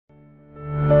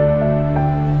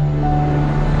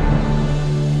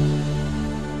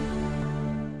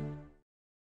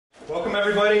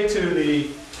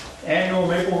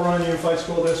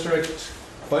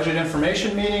Budget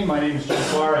information meeting. My name is Jim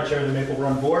Farr. I chair the Maple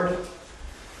Run Board.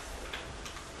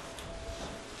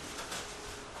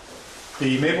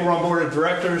 The Maple Run Board of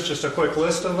Directors, just a quick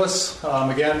list of us.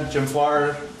 Again, Jim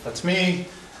Farr, that's me.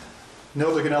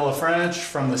 Nilda Ganella French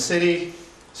from the city.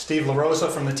 Steve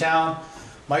LaRosa from the town.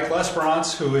 Mike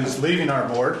Lesperance, who is leaving our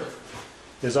board,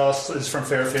 is from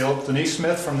Fairfield. Denise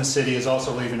Smith from the city is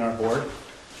also leaving our board.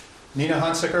 Nina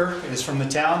Hunsaker is from the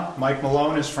town. Mike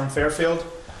Malone is from Fairfield.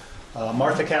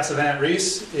 Martha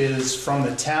Cassavant-Reese is from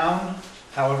the town.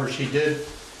 However, she did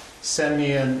send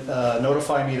me and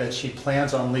notify me that she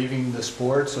plans on leaving this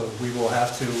board, so we will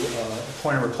have to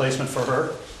appoint a replacement for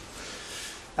her.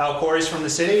 Al Corey's from the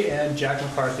city, and Jack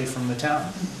McCarthy from the town.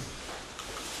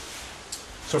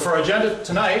 So for our agenda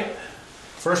tonight,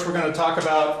 first we're going to talk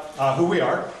about who we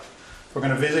are. We're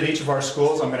going to visit each of our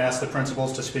schools. I'm going to ask the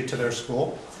principals to speak to their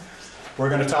school. We're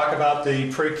going to talk about the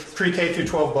pre-K through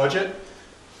 12 budget,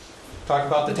 talk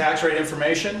about the tax rate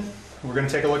information. We're going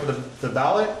to take a look at the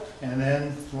ballot, and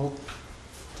then we'll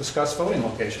discuss voting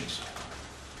locations.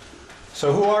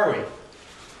 So who are we?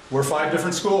 We're 5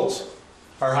 different schools.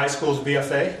 Our high school is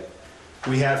BFA.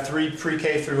 We have 3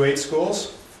 pre-K through 8 schools: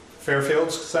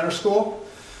 Fairfield Center School,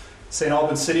 St.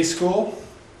 Albans City School,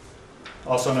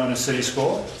 also known as City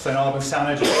School, St. Albans Town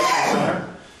Education Center,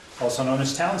 also known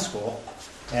as Town School,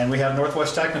 and we have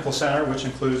Northwest Technical Center, which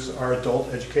includes our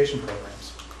adult education programs.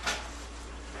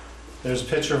 There's a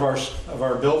picture of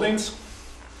our buildings,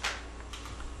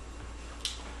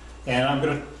 and I'm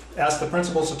going to ask the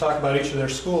principals to talk about each of their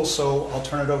schools, so I'll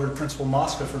turn it over to Principal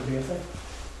Mosca for BFA.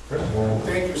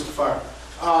 Thank you, Mr. Farr.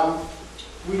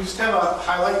 We just have a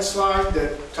highlight slide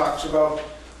that talks about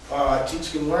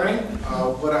teaching and learning,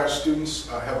 what our students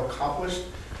have accomplished.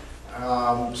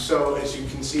 So as you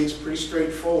can see, it's pretty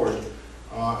straightforward.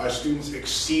 Our students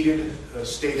exceeded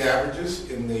state averages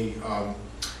in the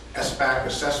SBAC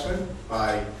assessment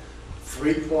by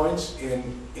 3 points in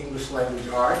English language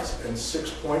arts and 6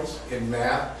 points in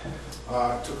math.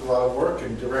 Took a lot of work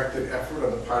and directed effort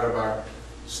on the part of our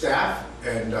staff,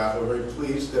 and we're very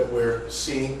pleased that we're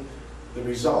seeing the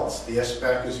results. The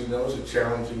SBAC, as you know, is a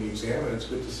challenging exam, and it's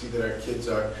good to see that our kids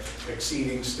are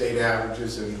exceeding state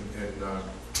averages and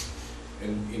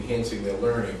enhancing their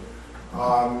learning.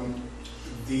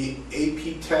 The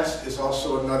AP test is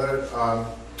also another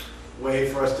way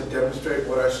for us to demonstrate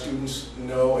what our students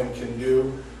know and can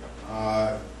do.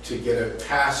 To get a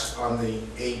pass on the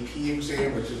AP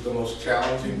exam, which is the most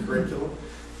challenging curriculum,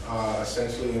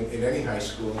 essentially in any high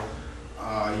school,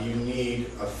 you need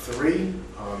a 3.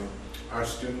 Our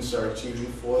students are achieving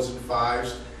 4s and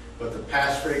 5s, but the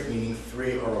pass rate, meaning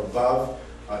 3 or above,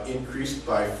 increased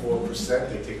by 4%.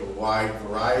 They take a wide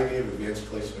variety of advanced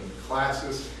placement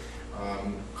classes.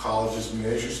 Colleges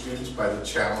measure students by the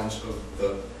challenge of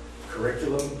the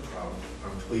curriculum.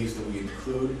 I'm pleased that we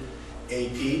include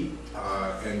AP,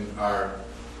 and our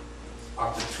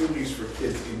opportunities for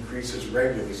kids increases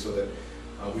regularly so that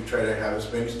we try to have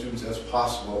as many students as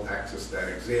possible access that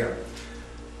exam.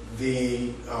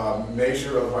 The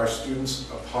measure of our students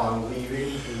upon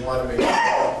leaving, we want to make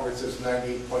sure where it says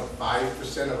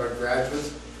 98.5% of our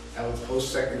graduates have a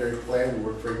post-secondary plan. We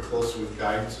work very closely with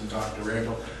guidance and Dr.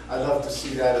 Randall. I'd love to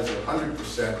see that as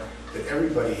 100%, that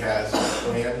everybody has a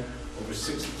plan. Over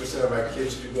 60% of our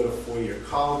kids do go to 4-year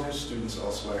colleges. Students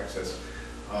also access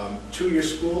 2-year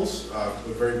schools.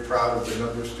 We're very proud of the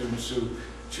number of students who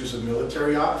choose a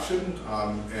military option,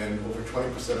 and over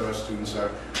 20% of our students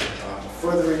are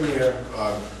furthering their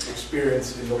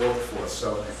experience in the workforce.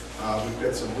 So we've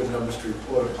got some good numbers to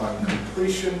report upon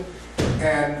completion.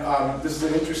 And this is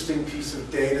an interesting piece of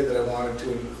data that I wanted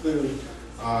to include.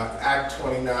 Act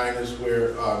 29 is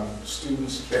where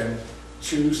students can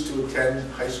choose to attend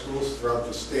high schools throughout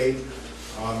the state.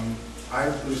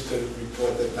 I'm pleased to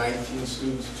report that 19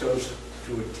 students chose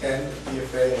to attend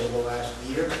BFA over the last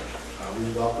year.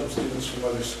 We welcome students from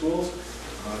other schools.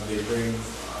 They bring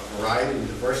variety and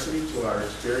diversity to our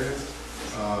experience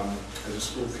as a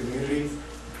school community,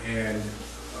 and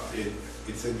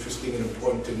it's interesting and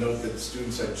important to note that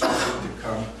students are choosing to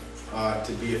come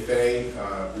to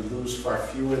BFA. We lose far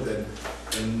fewer than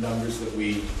the numbers that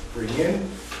we bring in,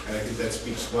 and I think that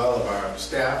speaks well of our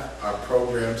staff, our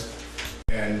programs,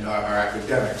 and our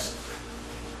academics.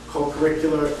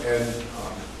 Co-curricular and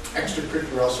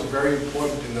extracurricular are also very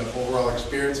important in the overall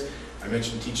experience. I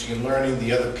mentioned teaching and learning.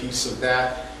 The other piece of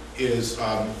that is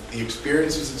the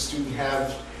experiences that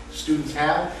students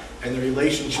have and the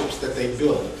relationships that they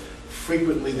build.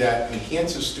 Frequently that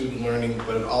enhances student learning,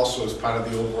 but it also is part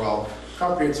of the overall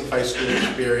comprehensive high school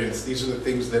experience. These are the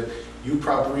things that you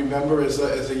probably remember as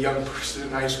a young person in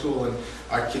high school, and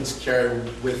our kids carry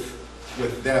with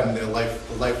with them the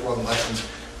lifelong lessons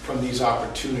from these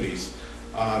opportunities.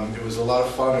 It was a lot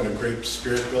of fun and a great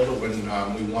spirit builder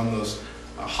when we won those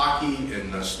hockey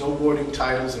and snowboarding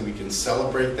titles, and we can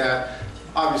celebrate that.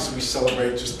 Obviously, we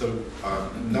celebrate just the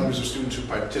numbers of students who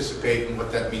participate and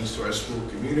what that means to our school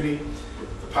community.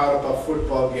 The Powder Puff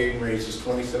football game raises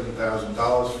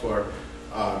 $27,000 for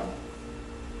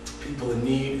people in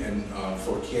need and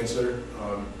for cancer,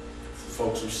 for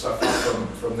folks who suffer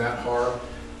from that horror.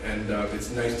 And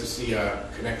it's nice to see a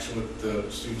connection with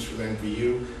the students from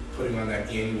NVU putting on that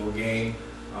annual game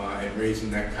and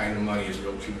raising that kind of money is a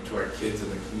real tribute to our kids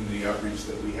and the community outreach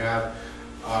that we have.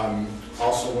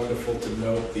 Also wonderful to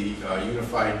note the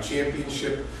Unified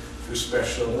Championship through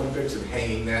Special Olympics and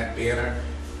hanging that banner.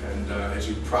 And as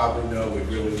you probably know, we've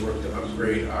really worked to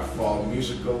upgrade our fall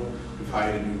musical. We've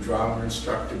hired a new drama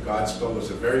instructor. Godspell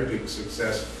was a very big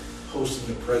success.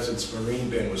 Hosting the President's Marine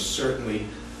Band was certainly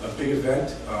a big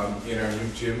event in our new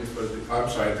gym,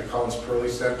 at the Collins Pearly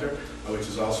Center, which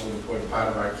is also an important part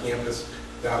of our campus.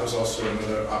 That was also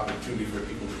another opportunity for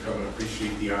people to come and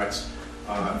appreciate the arts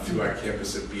through our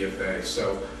campus at BFA.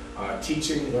 So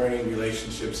teaching, learning,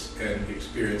 relationships, and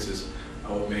experiences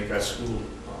will make our school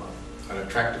an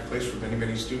attractive place for many,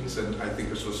 many students, and I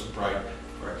think a source of pride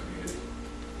for our community.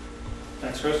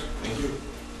 Thanks, Chris. Thank you.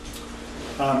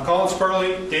 Collins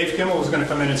Pearly, Dave Kimmel was going to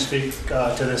come in and speak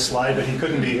to this slide, but he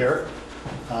couldn't be here.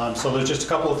 So there's just a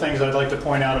couple of things I'd like to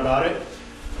point out about it.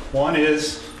 One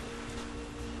is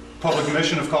public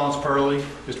mission of Collins Pearly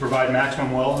is to provide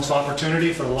maximum wellness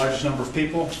opportunity for the largest number of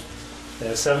people. They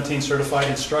have 17 certified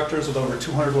instructors with over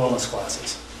 200 wellness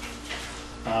classes.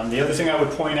 The other thing I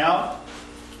would point out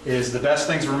is the Best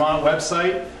Things Vermont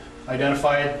website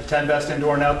identified the 10 best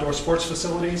indoor and outdoor sports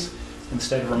facilities in the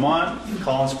state of Vermont.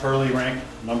 Collins Pearly ranked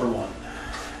 #1.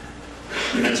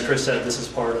 And as Chris said, this is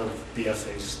part of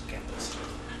BFA's campus.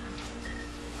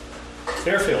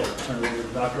 Fairfield, turn it over to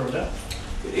Dr. Odell.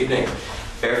 Good evening.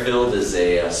 Fairfield is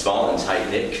a small and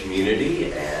tight-knit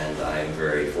community, and I'm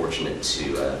very fortunate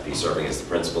to be serving as the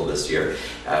principal this year.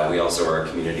 We also are a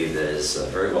community that is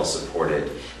very well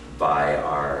supported by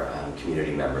our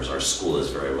community members. Our school is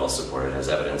very well supported, as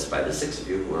evidenced by the 6 of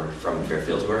you who are from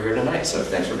Fairfield who are here tonight, so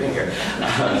thanks for being here.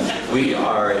 We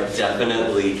are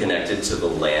definitely connected to the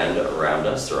land around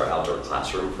us through our outdoor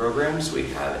classroom programs. We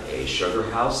have a sugar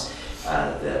house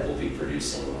that will be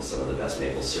producing some of the best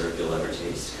maple syrup you'll ever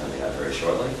taste coming up very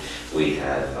shortly. We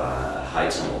have a high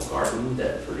tunnel garden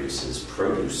that produces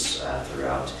produce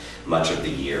throughout much of the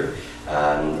year.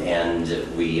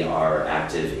 And we are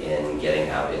active in getting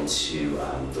out into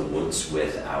the woods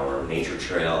with our nature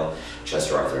trail,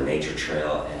 Chester Arthur Nature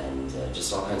Trail, and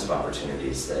just all kinds of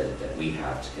opportunities that we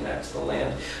have to connect to the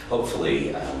land.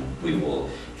 Hopefully, we will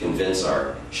convince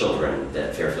our children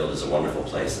that Fairfield is a wonderful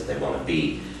place that they want to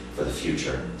be for the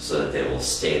future, so that they will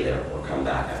stay there or come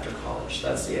back after college.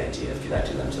 That's the idea of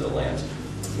connecting them to the land.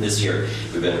 This year,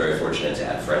 we've been very fortunate to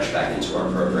add French back into our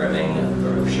programming.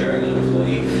 We're sharing an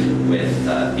employee with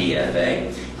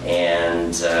BFA,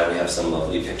 and we have some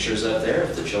lovely pictures up there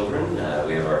of the children.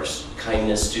 We have our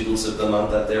kindness students of the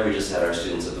month up there. We just had our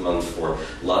students of the month for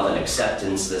love and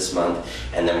acceptance this month,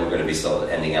 and then we're going to be still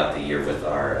ending out the year with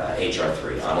our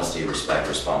HR3, honesty, respect,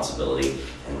 responsibility,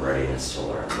 and readiness to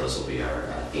learn. Those will be our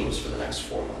themes for the next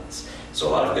 4 months. So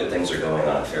a lot of good things are going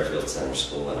on at Fairfield Center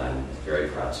School, and I'm very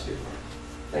proud to be part of it.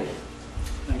 Thank you.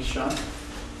 Thanks, Sean.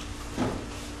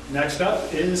 Next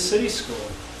up is City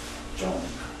School. Joan.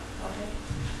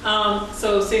 Okay.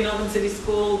 So St. Albans City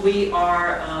School, we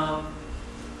are,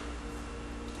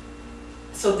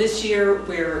 so this year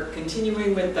we're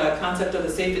continuing with the concept of the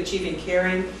safe, achieving,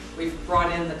 caring. We've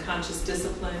brought in the conscious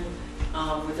discipline.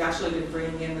 We've actually been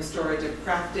bringing in restorative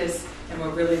practice, and we're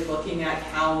really looking at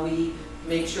how we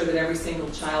make sure that every single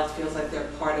child feels like they're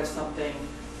part of something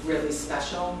really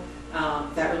special.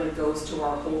 That really goes to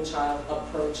our whole child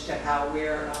approach to how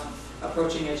we're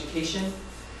approaching education.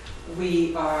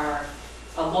 We are,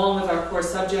 along with our core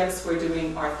subjects, we're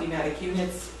doing our thematic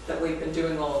units that we've been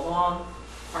doing all along.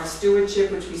 Our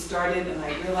stewardship, which we started, and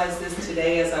I realized this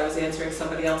today as I was answering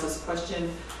somebody else's question,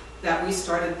 that we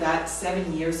started that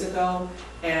 7 years ago,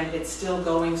 and it's still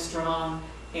going strong.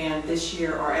 And this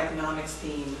year our economics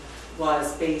theme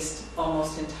was based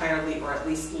almost entirely, or at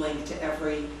least linked to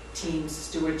every team's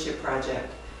stewardship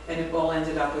project. And it all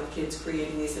ended up with kids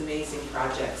creating these amazing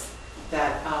projects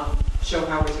that show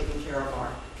how we're taking care of our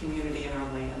community and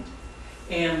our land.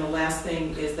 And the last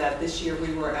thing is that this year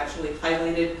we were actually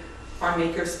highlighted. Our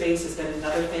makerspace has been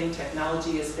another thing.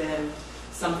 Technology has been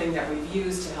something that we've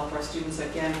used to help our students,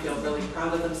 again, feel really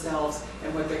proud of themselves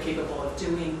and what they're capable of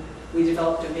doing. We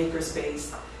developed a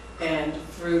makerspace, and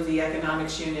through the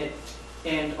economics unit,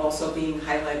 and also being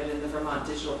highlighted in the Vermont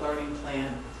Digital Learning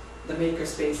Plan. The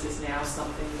makerspace is now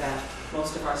something that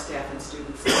most of our staff and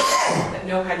students that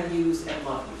know how to use and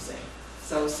love using.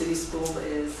 So City School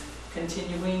is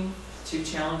continuing to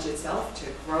challenge itself to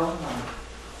grow and learn.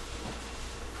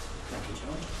 Thank you,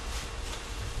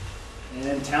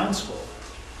 Joan. And Town School,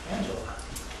 Angela.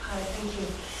 Hi, thank you.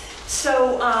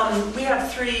 So we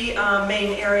have three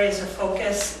main areas of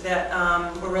focus that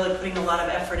we're really putting a lot of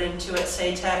effort into at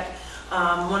SATEC.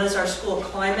 One is our school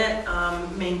climate,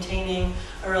 maintaining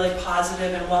a really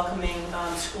positive and welcoming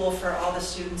school for all the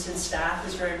students and staff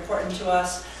is very important to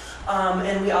us.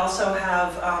 And we also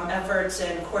have efforts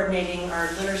in coordinating our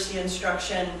literacy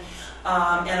instruction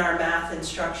and our math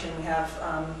instruction. We have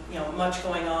much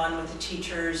going on with the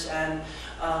teachers, and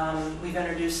we've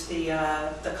introduced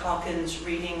the Calkins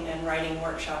reading and writing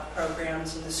workshop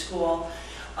programs in the school.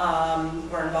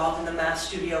 We're involved in the Math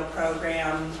Studio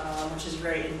program, which is a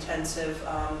very intensive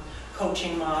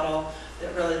coaching model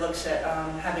that really looks at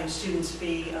having students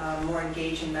be more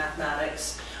engaged in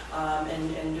mathematics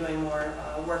and doing more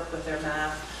work with their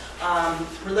math.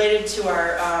 Related to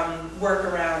our work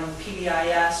around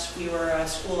PBIS, we were a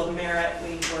School of Merit.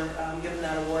 We were given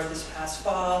that award this past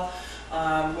fall.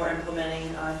 We're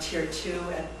implementing Tier 2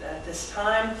 at this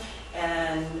time,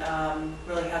 and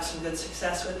really have some good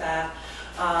success with that.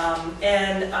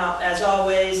 As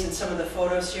always, and some of the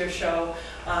photos here show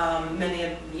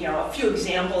a few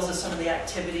examples of some of the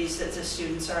activities that the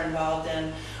students are involved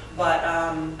in. But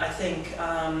I think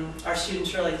our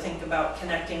students really think about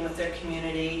connecting with their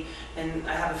community, and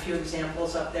I have a few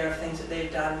examples up there of things that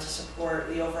they've done to support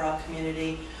the overall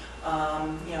community,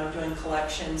 doing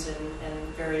collections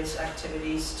and various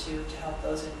activities to help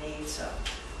those in need. So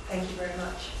thank you very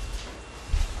much.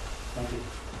 Thank you.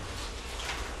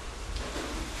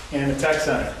 And the Tech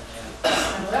Center.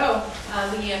 Hello,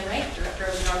 Leanne Wright, Director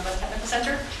of the Northwest Technical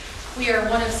Center. We are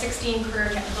one of 16 career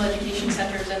technical education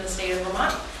centers in the state of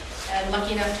Vermont, and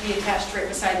lucky enough to be attached right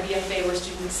beside VFA, where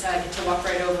students get to walk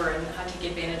right over and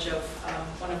take advantage of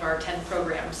one of our 10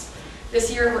 programs. This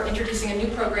year we're introducing a new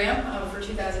program for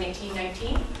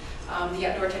 2018-19, the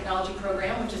Outdoor Technology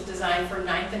Program, which is designed for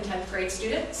 9th and 10th grade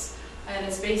students. And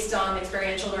it's based on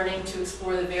experiential learning to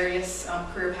explore the various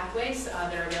career pathways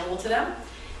that are available to them.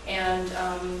 And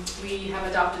we have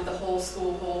adopted the whole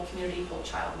school, whole community, whole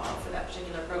child model for that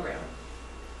particular program.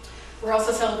 We're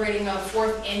also celebrating a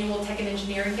 4th annual Tech and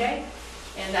Engineering Day,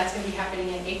 and that's going to be happening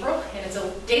in April. And it's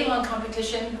a day-long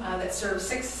competition that serves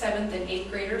 6th, 7th, and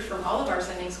 8th graders from all of our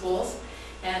sending schools.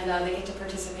 And they get to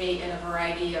participate in a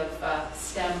variety of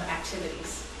STEM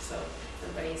activities. So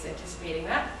everybody's anticipating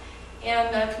that.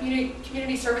 And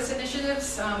community service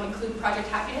initiatives include Project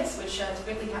Happiness, which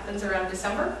typically happens around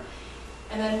December.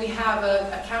 And then we have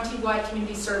a county-wide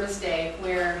community service day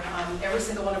where every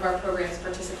single one of our programs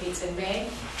participates in May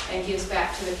and gives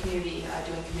back to the community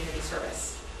doing community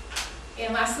service.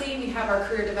 And lastly, we have our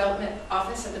career development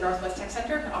office at the Northwest Tech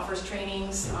Center. It offers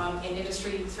trainings in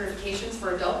industry certifications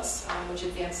for adults, which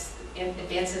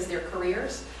advances their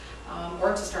careers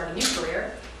or to start a new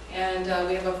career. And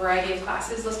we have a variety of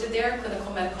classes listed there: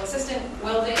 clinical medical assistant,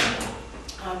 welding,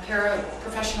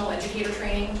 paraprofessional educator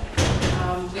training.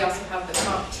 We also have the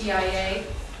comp TIA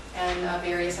and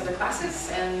various other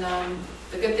classes. And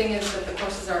the good thing is that the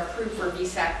courses are approved for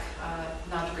VSAC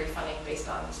non-degree funding based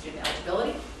on student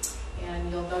eligibility.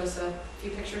 And you'll notice a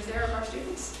few pictures there of our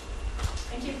students.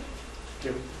 Thank you.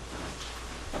 Thank you.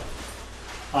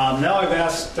 Now I've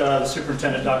asked the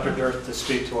Superintendent, Dr. Dirth, to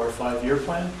speak to our 5-year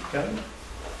plan. Kevin?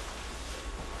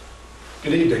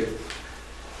 Good evening.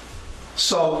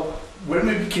 So when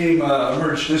we became a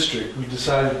merged district, we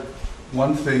decided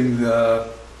one thing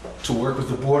to work with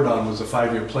the board on was a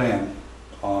 5-year plan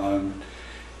on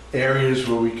areas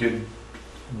where we could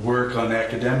work on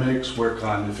academics, work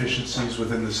on efficiencies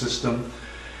within the system.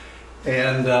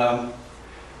 And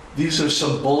these are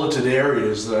some bulleted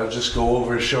areas that I'll just go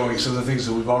over, showing some of the things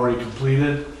that we've already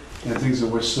completed and things that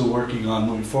we're still working on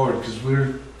moving forward, because we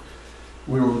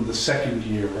were in the second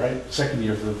year, right? Second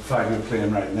year of the 5-year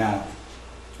plan right now.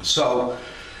 So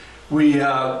we,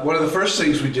 one of the first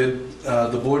things we did,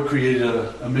 the board created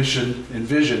a mission and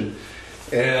vision,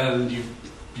 and you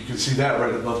can see that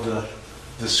right above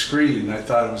the screen. I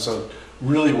thought it was a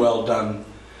really well done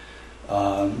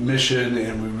mission,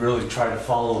 and we really try to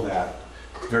follow that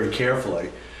very carefully.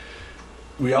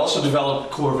 We also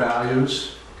developed core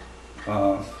values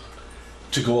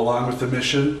to go along with the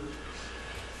mission.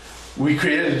 We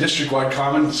created a district-wide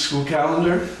common school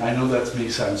calendar. I know that may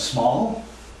sound small,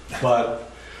 but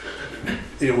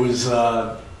it was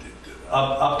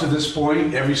up to this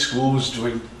point, every school was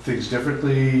doing things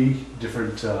differently,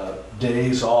 different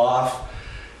days off.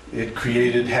 It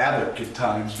created havoc at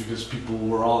times because people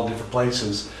were all in different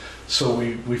places. So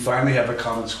we finally have a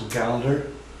common school calendar.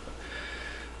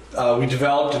 We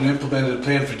developed and implemented a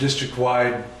plan for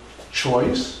district-wide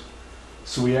choice.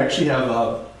 So we actually have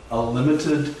a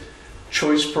limited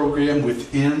choice program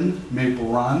within Maple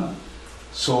Run.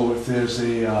 So if there's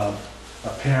a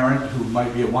parent who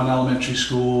might be at one elementary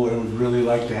school and would really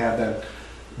like to have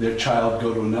their child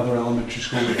go to another elementary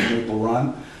school with Maple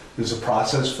Run, there's a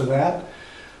process for that.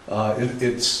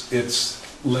 It's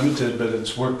limited, but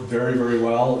it's worked very, very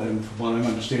well. And from what I'm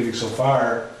understanding so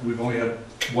far, we've only had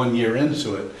 1 year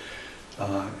into it.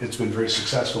 It's been very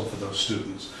successful for those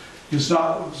students. It's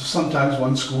not, sometimes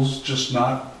one school's just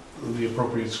not the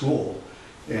appropriate school,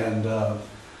 and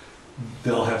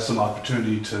they'll have some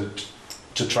opportunity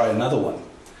to try another one.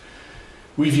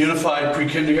 We've unified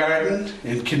pre-kindergarten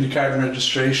and kindergarten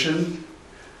registration.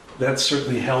 That's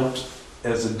certainly helped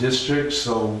as a district,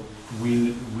 so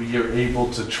we are able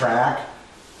to track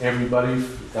everybody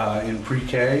in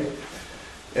pre-K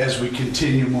as we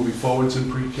continue moving forwards in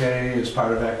pre-K as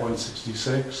part of Act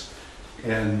 166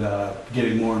 and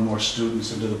getting more and more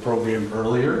students into the program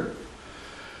earlier.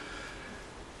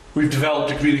 We've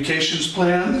developed a communications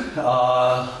plan.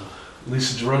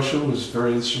 Lisa DeRocha was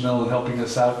very instrumental in helping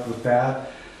us out with that,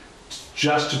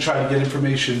 just to try to get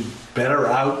information better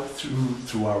out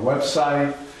through our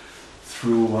website,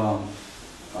 through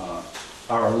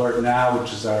our Alert Now,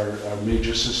 which is our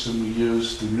major system we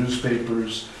use, through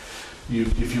newspapers.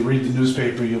 If you read the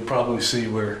newspaper, you'll probably see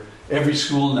where every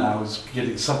school now is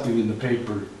getting something in the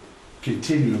paper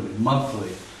continually,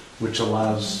 monthly, which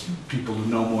allows people to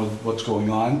know more what's going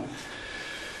on.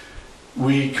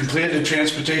 We completed a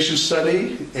transportation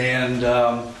study, and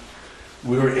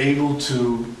we were able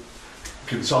to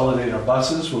consolidate our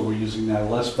buses, where we're using now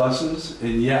less buses,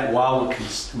 and yet while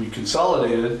we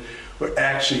consolidated, we're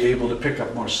actually able to pick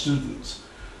up more students.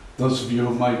 Those of you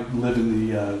who might live in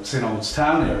the St. Albans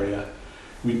town area,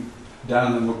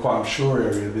 down in the Waquam Shore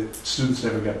area, the students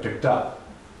never got picked up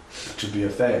to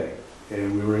BFA.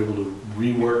 And we were able to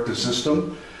rework the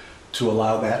system to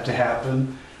allow that to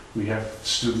happen. We have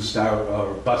students now,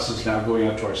 or buses now going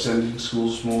out to our sending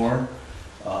schools more,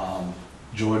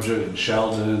 Georgia and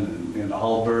Sheldon and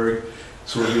Hallberg.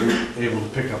 So we're able to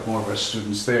pick up more of our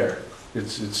students there.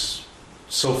 It's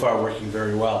so far working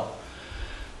very well,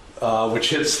 which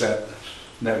hits that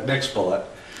next bullet.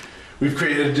 We've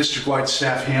created a district-wide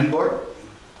staff handbook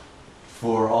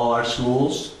for all our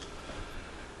schools.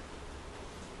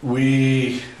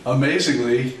 We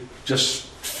amazingly just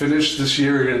finished this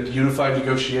year at unified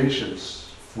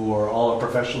negotiations for all our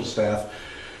professional staff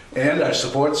and our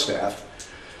support staff.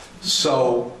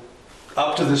 So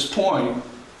up to this point,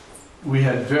 we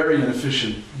had very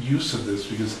inefficient use of this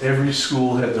because every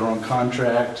school had their own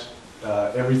contract.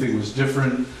 Everything was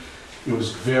different. It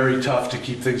was very tough to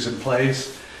keep things in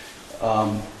place.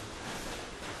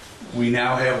 We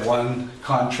now have one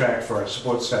contract for our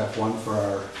support staff, one for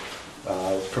our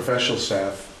professional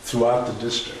staff throughout the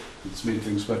district. It's made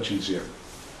things much easier.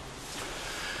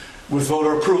 With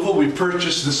voter approval, we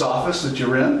purchased this office that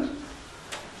you're in,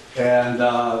 and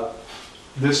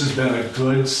this has been a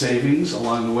good savings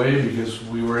along the way because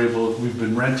we've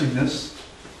been renting this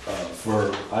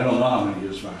for, I don't know how many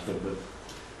years, Martha, but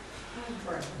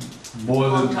more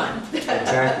than Long time.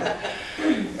 Exactly.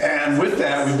 And with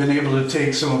that, we've been able to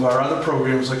take some of our other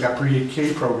programs, like our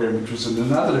pre-K program, which was in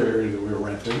another area that we were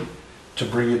renting, to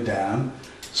bring it down.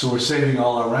 So we're saving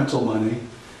all our rental money.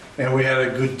 And we had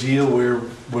a good deal where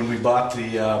when we bought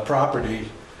the property,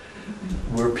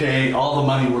 we're paying, all the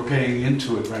money we're paying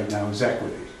into it right now is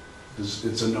equity.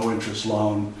 It's a no-interest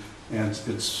loan, and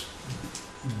it's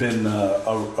been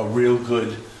a real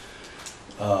good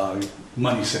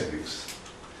money savings.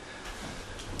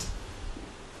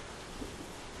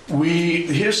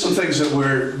 Here's some things that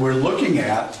we're looking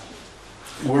at.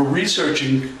 We're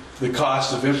researching the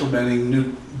cost of implementing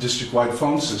new district-wide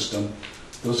phone system.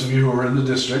 Those of you who are in the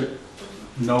district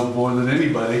know more than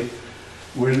anybody,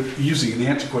 we're using an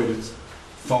antiquated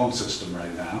phone system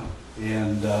right now.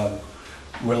 And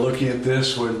we're looking at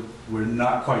this. We're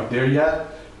not quite there yet,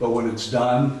 but when it's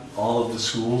done, all of the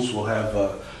schools will have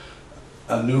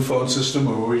a new phone system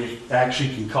where we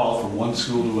actually can call from one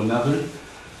school to another.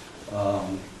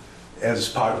 As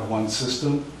part of one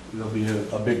system, there'll be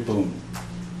a big boom.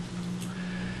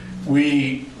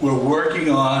 We're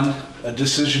working on a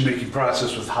decision-making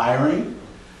process with hiring,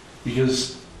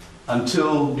 because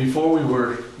before we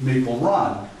were Maple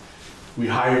Run, we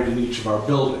hired in each of our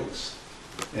buildings.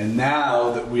 And now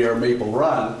that we are Maple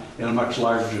Run in a much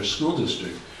larger school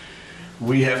district,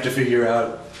 we have to figure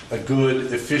out a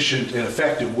good, efficient, and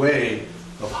effective way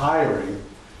of hiring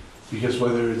Because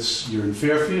whether it's you're in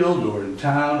Fairfield or in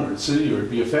town or in city or at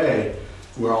BFA,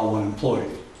 we're all one employee.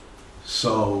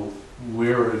 So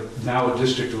we're now a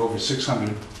district of over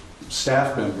 600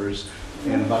 staff members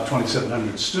and about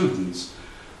 2,700 students.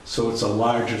 So it's a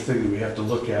larger thing that we have to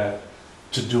look at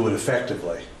to do it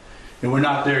effectively. And we're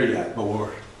not there yet, but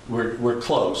we're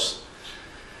close.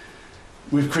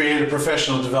 We've created a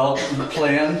professional development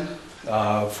plan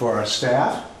for our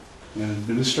staff and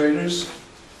administrators.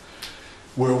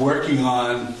 We're working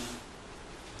on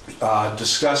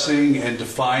discussing and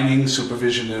defining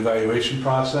supervision and evaluation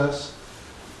process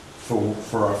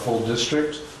for our full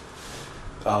district.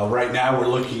 Right now we're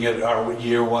looking at our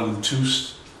year 1 and 2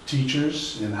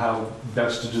 teachers and how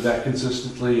best to do that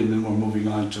consistently, and then we're moving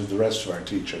on to the rest of our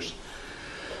teachers.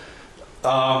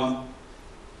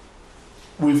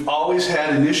 We've always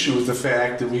had an issue with the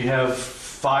fact that we have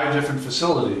 5 different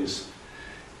facilities,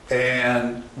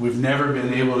 and we've never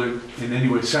been able to in any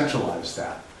way centralize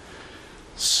that.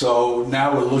 So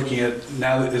now we're looking at,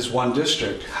 now that it's one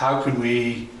district, how can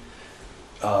we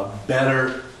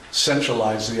better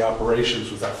centralize the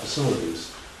operations with our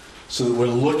facilities so that we're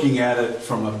looking at it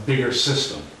from a bigger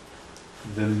system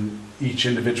than each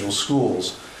individual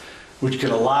schools, which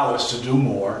can allow us to do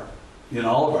more in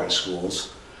all of our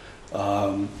schools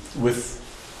with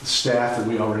staff that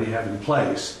we already have in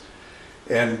place.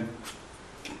 And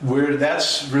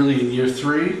that's really in year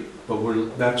 3,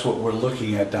 but that's what we're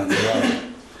looking at down the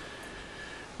road.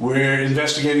 We're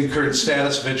investigating current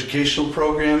status of educational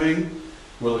programming.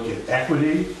 We're looking at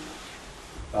equity,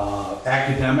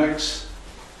 academics,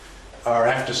 our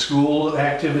after-school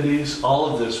activities.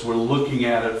 All of this, we're looking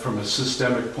at it from a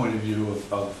systemic point of view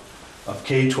of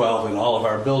K-12 in all of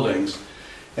our buildings,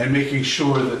 and making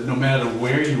sure that no matter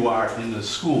where you are in the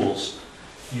schools,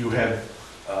 you have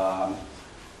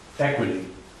equity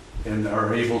and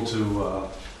are able to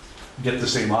get the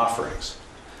same offerings.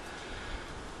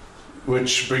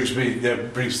 Which brings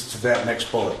to that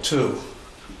next bullet too.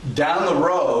 Down the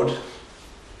road,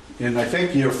 in I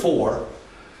think year 4,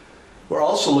 we're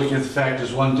also looking at the fact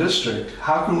as one district,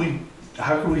 how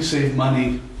can we save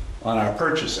money on our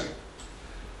purchasing?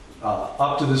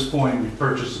 Up to this point, we've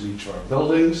purchased in each of our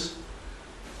buildings,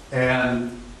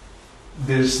 and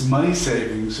there's money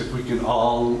savings if we can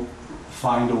all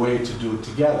find a way to do it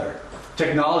together.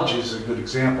 Technology is a good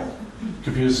example.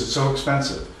 Computers are so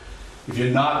expensive. If you're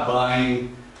not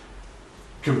buying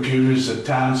computers at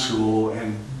Town School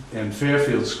and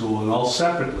Fairfield School and all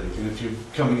separately, and if you're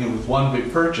coming in with one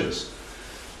big purchase,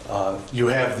 you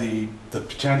have the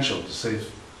potential to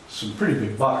save some pretty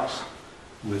big bucks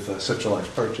with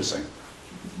centralized purchasing.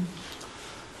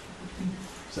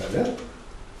 Is that it?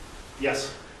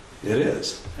 Yes. It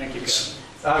is. Thank you, Kevin.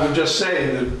 I would just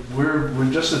say that we're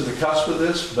just at the cusp of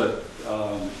this, but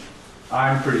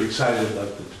I'm pretty excited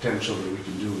about the potential that we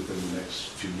can do within the next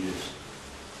few years.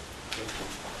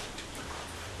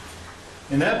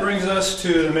 And that brings us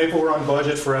to the Maple Run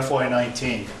budget for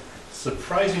FY19.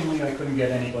 Surprisingly, I couldn't get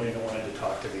anybody that wanted to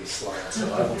talk to these slides, so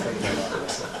I will take them on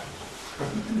this.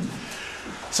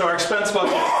 So our expense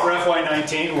budget for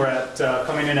FY19, we're at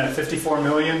coming in at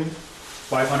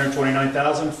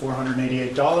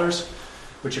 $54,529,488,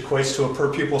 which equates to a per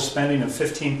pupil spending of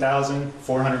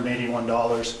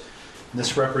 $15,481.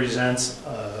 This represents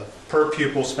a per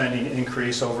pupil spending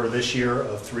increase over this year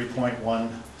of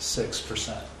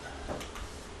 3.16%.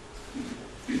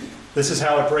 This is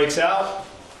how it breaks out.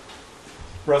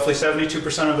 Roughly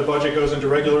 72% of the budget goes into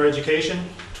regular education,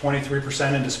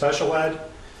 23% into special ed,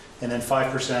 and then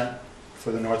 5%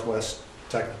 for the Northwest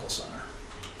Technical Center.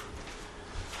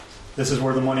 This is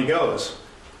where the money goes.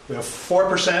 We have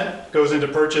 4% goes into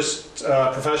purchased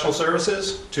professional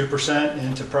services, 2%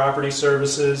 into property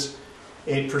services,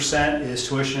 8% is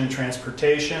tuition and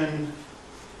transportation,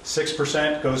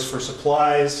 6% goes for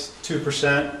supplies,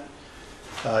 2%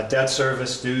 debt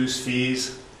service, dues,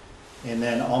 fees, and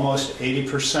then almost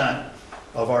 80%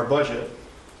 of our budget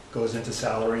goes into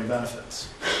salary and benefits.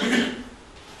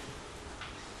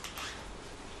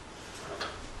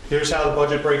 Here's how the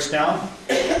budget breaks down.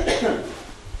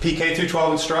 PK through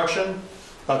 12 instruction,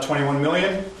 about $21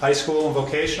 million. High school and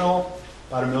vocational,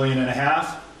 about $1.5 million.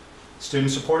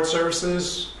 Student support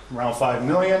services, around $5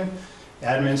 million.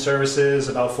 Admin services,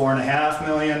 about $4.5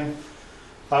 million.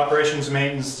 Operations,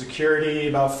 maintenance, security,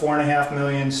 about $4.5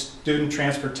 million. Student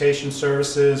transportation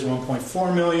services,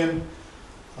 $1.4 million.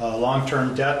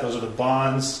 Long-term debt, those are the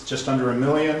bonds, just under $1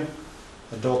 million.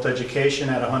 Adult education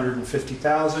at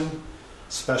 $150,000.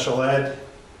 Special ed,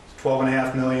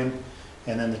 $12.5 million.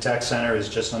 And then the tech center is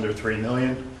just under $3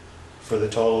 million for the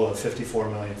total of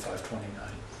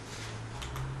 $54,529,000.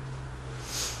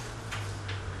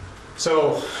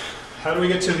 So how do we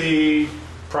get to the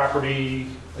property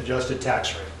adjusted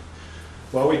tax rate?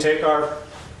 Well, we take our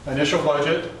initial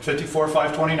budget,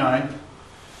 54,529.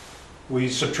 We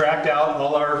subtract out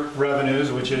all our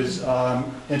revenues, which is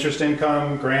interest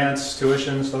income, grants,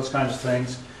 tuitions, those kinds of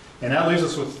things. And that leaves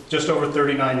us with just over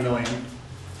 39 million,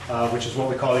 which is what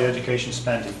we call the education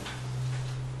spending.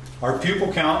 Our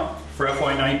pupil count for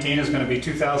FY19 is going to be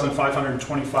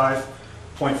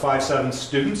 2,525.57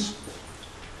 students.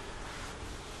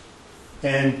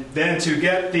 And then to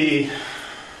get the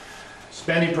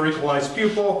spending per equalized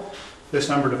pupil, this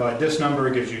number divide this number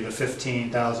gives you the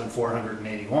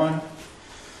 15,481.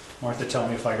 Martha, tell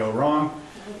me if I go wrong.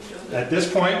 At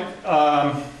this point,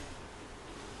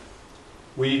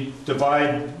 we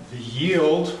divide the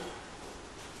yield,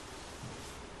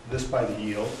 this by the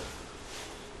yield.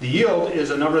 The yield is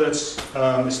a number that's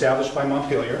established by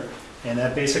Montpelier, and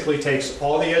that basically takes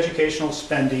all the educational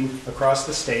spending across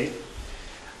the state,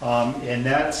 and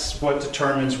that's what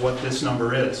determines what this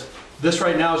number is. This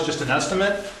right now is just an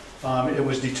estimate. It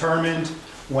was determined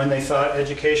when they thought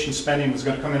education spending was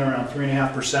going to come in around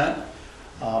 3.5%.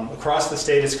 Across the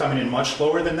state, it's coming in much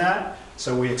lower than that,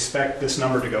 so we expect this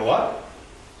number to go up,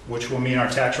 which will mean our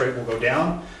tax rate will go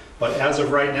down. But as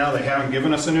of right now, they haven't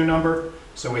given us a new number,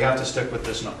 so we have to stick with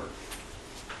this number.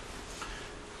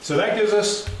 So that gives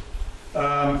us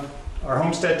our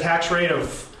homestead tax rate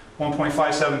of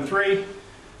 1.573.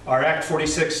 Our Act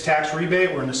 46 tax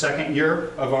rebate, we're in the second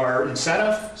year of our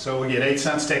incentive, so we get 8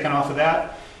 cents taken off of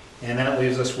that, and that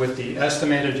leaves us with the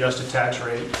estimated adjusted tax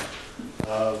rate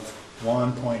of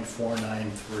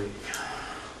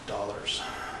 $1.493.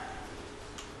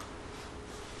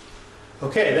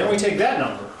 Okay, then we take that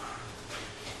number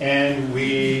and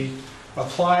we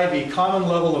apply the common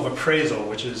level of appraisal,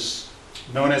 which is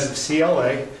known as the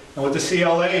CLA. And what the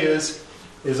CLA is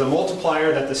a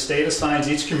multiplier that the state assigns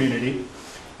each community,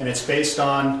 and it's based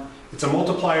on, it's a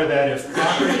multiplier that if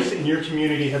properties in your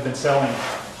community have been selling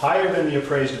higher than the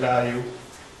appraised value,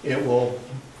 it will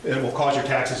cause your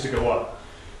taxes to go up.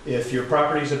 If your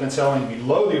properties have been selling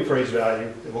below the appraised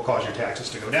value, it will cause your taxes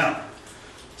to go down.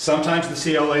 Sometimes the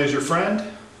CLA is your friend,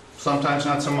 sometimes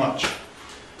not so much.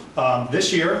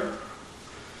 This year,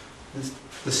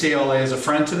 the CLA is a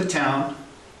friend to the town.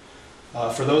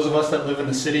 For those of us that live in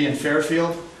the city in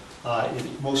Fairfield,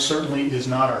 it most certainly is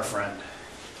not our friend.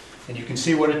 And you can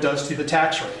see what it does to the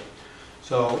tax rate.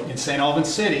 So in St.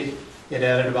 Albans City, it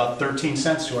added about 13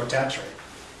 cents to our tax rate.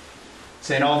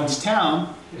 St. Albans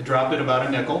Town, it dropped it about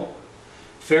a nickel.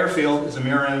 Fairfield is a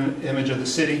mirror image of the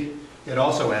city. It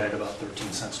also added about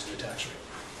 13 cents to the tax rate.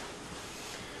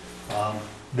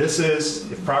 This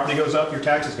is, if property goes up, your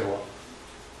taxes go up.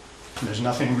 And there's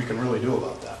nothing we can really do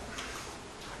about that.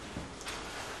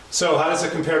 So how does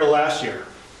it compare to last year?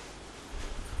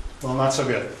 Well, not so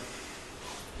good.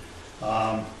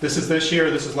 This is this year,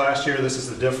 this is last year, this is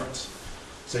the difference.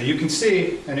 So you can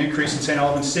see an increase in St.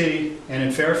 Albans City and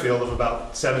in Fairfield of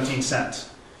about 17 cents.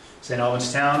 St.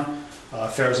 Albans Town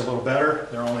fares a little better.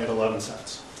 They're only at 11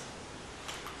 cents.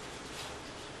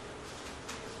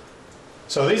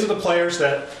 So these are the players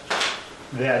that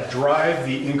drive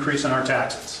the increase in our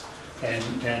taxes.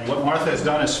 And what Martha has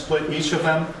done is split each of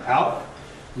them out.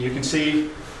 You can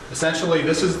see, essentially,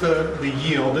 this is the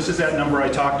yield. This is that number I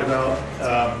talked about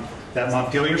that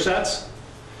Montpelier sets.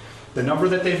 The number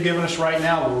that they've given us right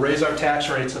now will raise our tax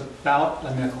rates about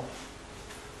a nickel.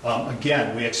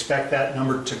 Again, we expect that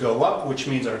number to go up, which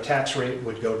means our tax rate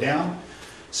would go down.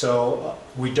 So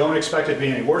we don't expect it to be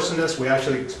any worse than this. We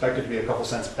actually expect it to be a couple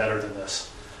cents better than this.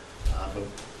 But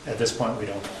at this point, we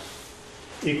don't know.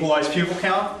 Equalized pupil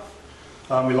count.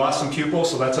 We lost some pupils,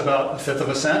 so that's about 1/5 of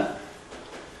a cent.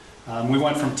 We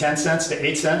went from 10 cents to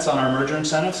 8 cents on our merger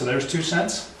incentive, so there's 2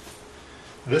 cents.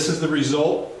 This is the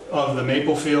result of the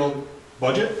Maplefield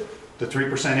budget, the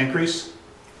 3% increase.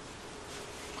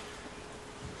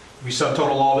 We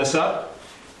subtotal all this up,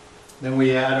 then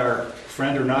we add our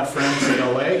friend or not friend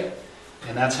CLA,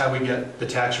 and that's how we get the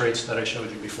tax rates that I showed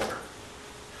you before.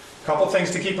 A couple things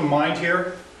to keep in mind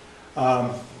here.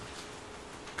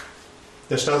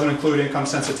 This doesn't include income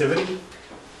sensitivity.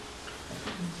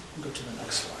 Go to the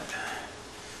next slide.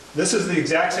 This is the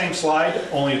exact same slide,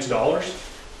 only it's dollars.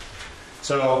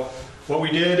 So what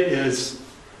we did is,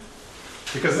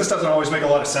 because this doesn't always make a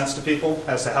lot of sense to people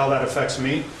as to how that affects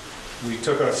me, we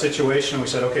took a situation and we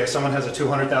said, okay, if someone has a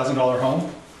 $200,000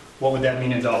 home, what would that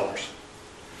mean in dollars?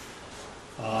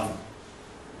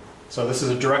 So this is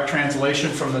a direct translation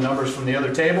from the numbers from the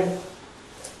other table.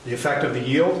 The effect of the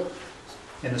yield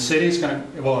in the city is going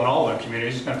to, well, in all our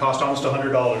communities, it's going to cost almost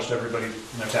 $100 to everybody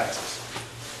in their taxes.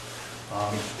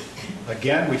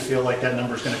 Again, we feel like that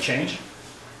number is going to change.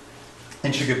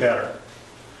 and should get better.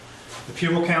 The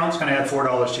pupil count is going to add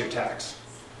 $4 to your tax.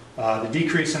 The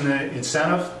decrease in the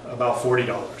incentive, about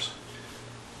 $40.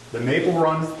 The Maple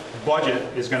Run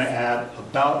budget is going to add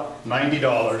about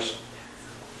 $90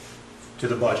 to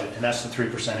the budget, and that's the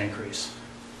 3% increase.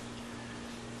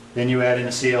 Then you add in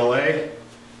the CLA,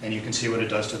 and you can see what it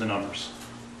does to the numbers.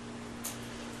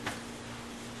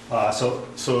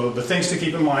 So the things to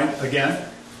keep in mind, again,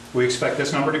 we expect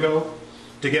this number to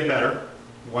get better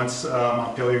once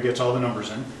Montpelier gets all the numbers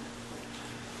in.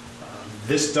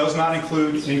 This does not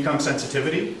include income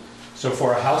sensitivity. So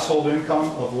for a household income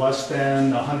of less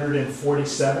than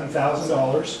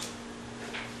 $147,000,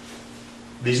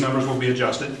 these numbers will be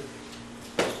adjusted.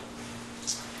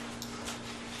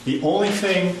 The only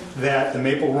thing that the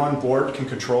Maple Run board can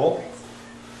control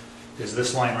is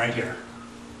this line right here.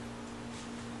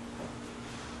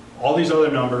 All these other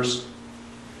numbers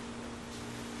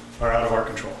are out of our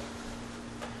control.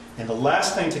 And the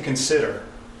last thing to consider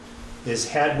is,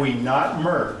 had we not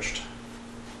merged,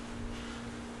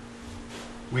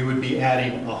 we would be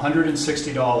adding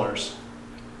 $160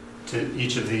 to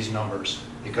each of these numbers,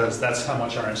 because that's how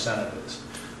much our incentive is.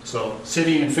 So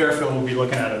City and Fairfield will be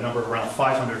looking at a number around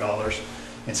 $500,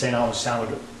 and St. Albans Town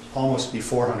would almost be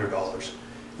 $400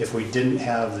 if we didn't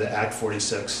have the Act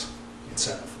 46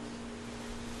 incentive.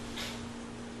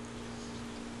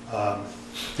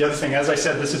 The other thing, as I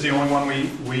said, this is the only one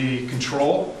we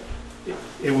control.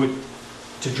 It would,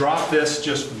 to drop this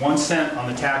just 1 cent on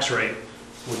the tax rate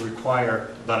would require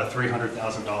about a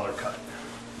 $300,000 cut.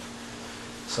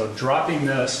 So dropping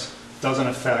this doesn't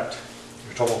affect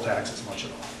your total taxes much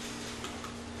at all.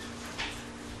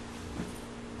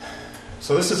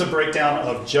 So this is a breakdown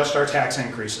of just our tax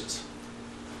increases.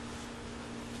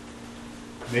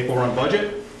 Maple Run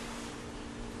budget.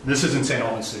 This is in St.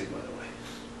 Albans City, by the way.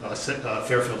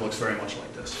 Fairfield looks very much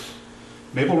like this.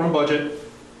 Maple Run budget,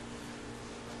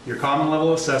 your common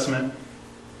level assessment,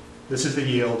 this is the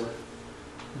yield,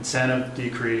 incentive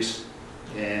decrease,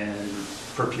 and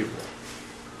per pupil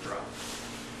drop.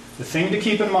 The thing to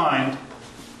keep in mind,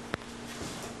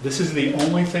 this is the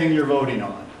only thing you're voting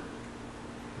on,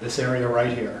 this area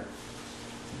right here.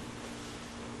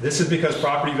 This is because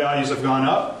property values have gone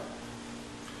up.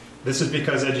 This is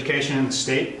because education in the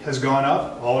state has gone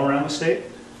up all around the state.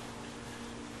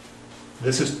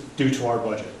 This is due to our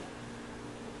budget.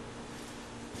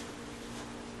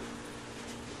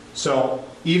 So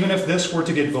even if this were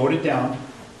to get voted down,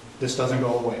 this doesn't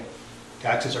go away.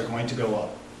 Taxes are going to go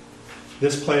up.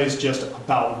 This plays just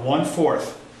about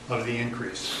 1/4 of the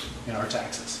increase in our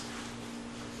taxes.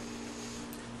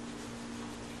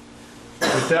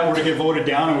 If that were to get voted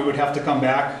down and we would have to come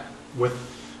back with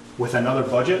another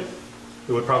budget,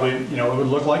 it would probably, it would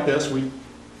look like this.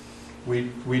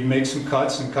 We'd make some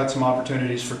cuts and cut some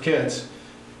opportunities for kids,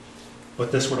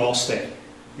 but this would all stay.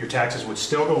 Your taxes would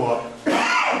still go up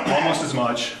almost as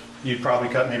much. You'd probably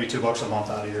cut maybe $2 a month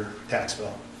out of your tax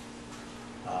bill.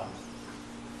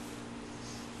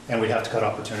 And we'd have to cut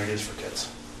opportunities for kids.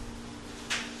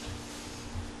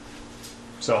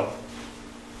 So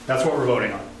that's what we're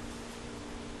voting on.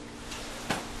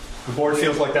 The board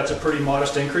feels like that's a pretty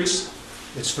modest increase.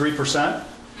 It's 3%.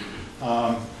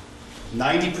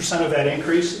 90% of that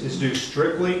increase is due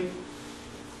strictly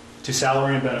to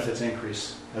salary and benefits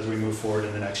increase as we move forward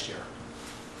in the next year.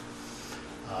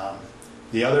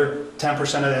 The other 10%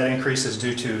 of that increase is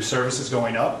due to services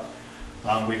going up.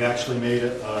 We've actually made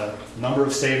a number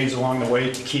of savings along the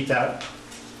way to keep that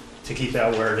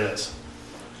where it is.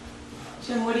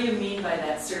 Jim, what do you mean by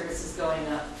that services going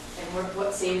up? And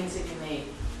what savings have you made?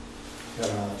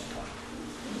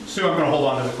 Sue, I'm going to hold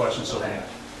on to the question so that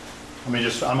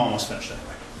I'm almost finished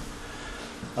anyway.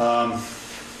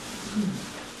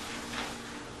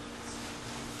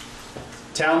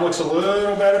 Town looks a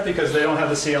little better because they don't have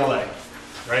the CLA,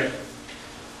 right?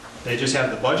 They just have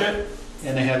the budget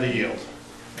and they have the yield.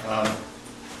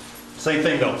 Same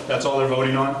thing though, that's all they're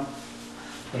voting on.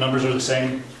 The numbers are the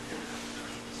same,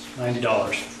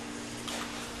 $90.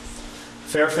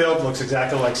 Fairfield looks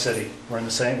exactly like City. We're in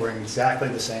exactly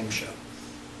the same ship.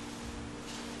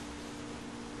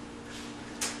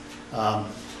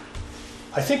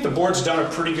 I think the board's done a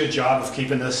pretty good job of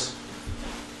keeping this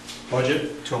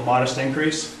budget to a modest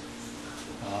increase.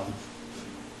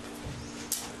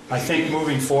 I think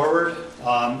moving forward,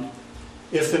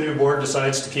 if the new board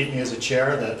decides to keep me as a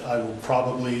chair, that I will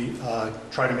probably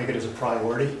try to make it as a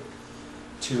priority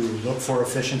to look for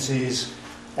efficiencies,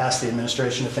 ask the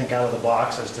administration to think out of the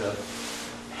box as to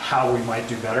how we might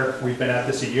do better. We've been at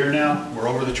this a year now. We're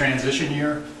over the transition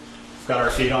year. We've got our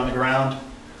feet on the ground.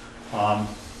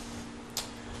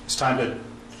 It's time to,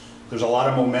 there's a lot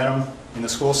of momentum in the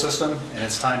school system, and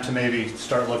it's time to maybe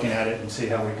start looking at it and see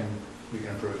how we can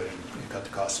improve it and cut the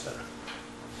costs better.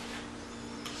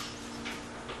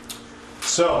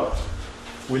 So,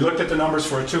 we looked at the numbers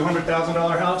for a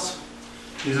 $200,000 house.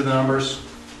 These are the numbers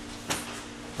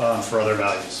for other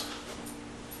values.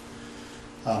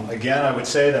 Again, I would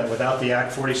say that without the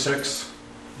Act 46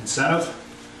 incentive,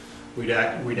 we'd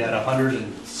add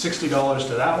 $160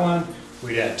 to that one.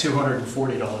 We'd add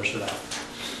 $240 to that one.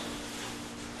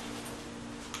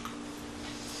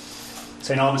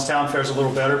 St. Albans Town fares a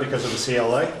little better because of the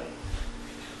CLA.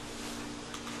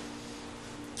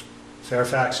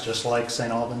 Fairfax, just like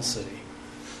St. Albans City.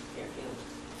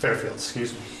 Fairfield,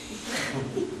 excuse me.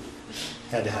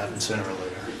 Had to happen sooner or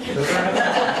later.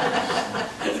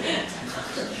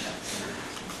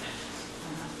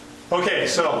 Okay,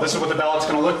 so this is what the ballot's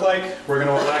going to look like. We're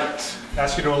going to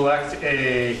ask you to elect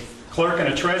a clerk and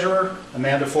a treasurer.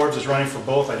 Amanda Forbes is running for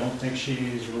both. I think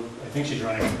she's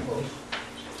running for both.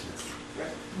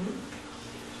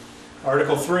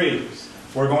 Article 3,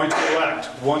 we're going to elect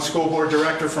one school board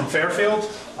director from Fairfield.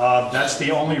 That's the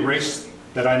only race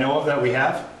that I know of that we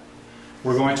have.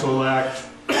 We're going to elect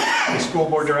a school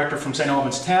board director from St.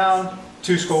 Albans Town,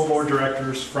 2 school board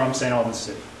directors from St. Albans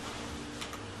City.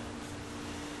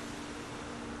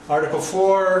 Article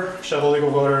 4, shall the legal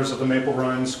voters of the Maple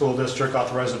Run School District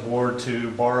authorize the board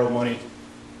to borrow money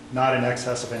not in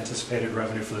excess of anticipated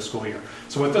revenue for the school year.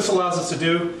 So what this allows us to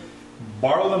do,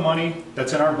 borrow the money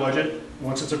that's in our budget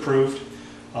once it's approved.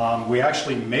 We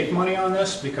actually make money on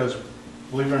this because,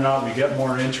 believe it or not, we get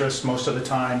more interest most of the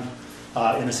time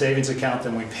in the savings account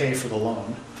than we pay for the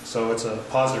loan. So it's a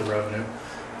positive revenue.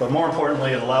 But more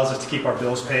importantly, it allows us to keep our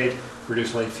bills paid,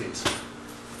 reduce late fees.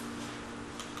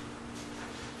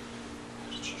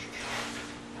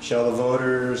 Shall the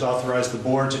voters authorize the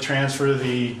board to transfer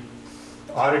the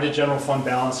audited general fund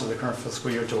balance of the current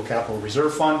fiscal year to a capital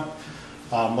reserve fund?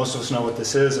 Most of us know what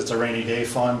this is. It's a rainy day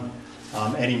fund.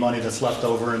 Any money that's left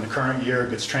over in the current year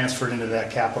gets transferred into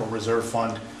that capital reserve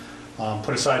fund,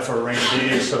 put aside for a rainy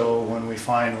day, so when we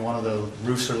find one of the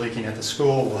roofs are leaking at the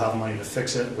school, we'll have money to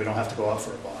fix it. We don't have to go out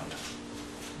for a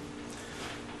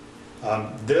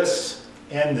bond. This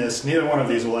and this, neither one of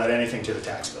these will add anything to the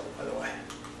tax bill, by the way.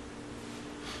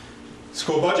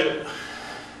 School budget.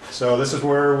 So this is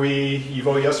where you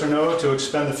vote yes or no to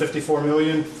expend the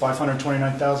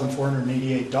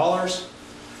 $54,529,488.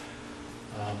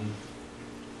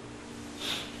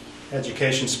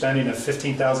 Education spending of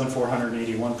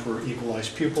 $15,481 per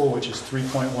equalized pupil, which is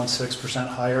 3.16%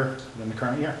 higher than the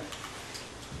current year.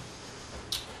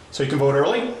 So you can vote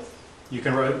early. You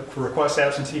can request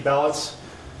absentee ballots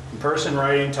in person,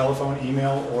 writing, telephone,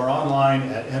 email, or online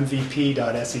at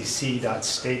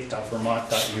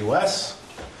mvp.sec.state.vermont.us.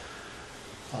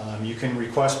 You can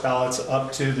request ballots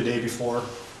up to the day before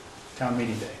town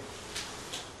meeting day.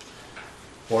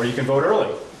 Or you can vote early.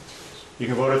 You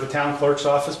can vote at the town clerk's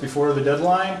office before the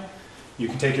deadline. You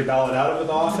can take your ballot out of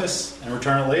the office and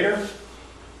return it later.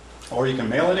 Or you can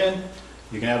mail it in.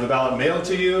 You can have the ballot mailed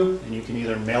to you, and you can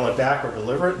either mail it back or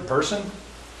deliver it in person.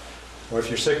 Or if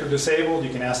you're sick or disabled, you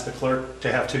can ask the clerk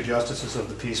to have 2 justices of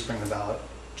the peace bring the ballot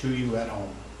to you at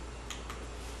home.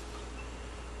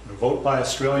 Vote by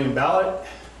Australian ballot.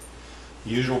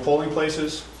 Usual polling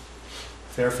places.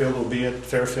 Fairfield will be at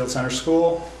Fairfield Center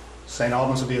School. St.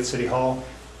 Albans will be at City Hall.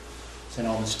 St.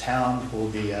 Albans Town will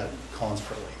be at Collins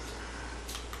Purley.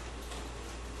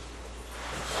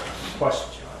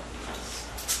 Questions?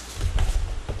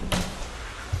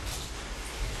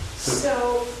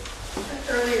 So,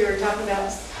 earlier you were talking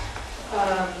about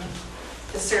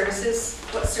the services.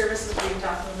 What services were you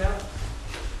talking about?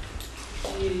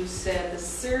 You said the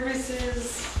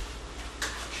services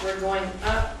were going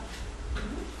up.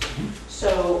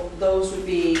 So those would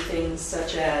be things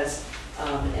such as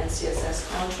NCSS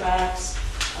contracts,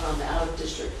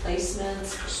 out-of-district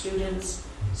placements for students,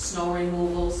 snow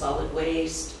removal, solid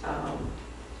waste.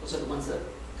 Those are the ones that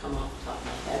come off the top of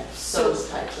my head. So those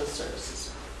types of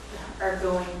services are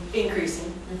increasing.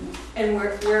 Mm-hmm. And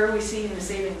where are we seeing the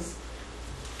savings?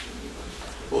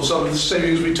 Well, some of the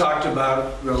savings we talked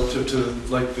about relative to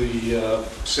like the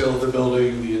sale of the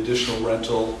building, the additional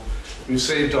rental, we've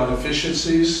saved on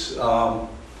efficiencies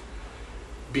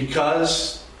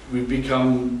because we've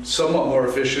become somewhat more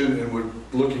efficient and we're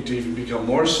looking to even become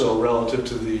more so relative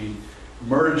to the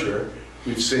merger.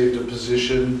 We've saved a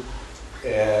position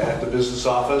at the business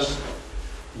office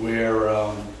where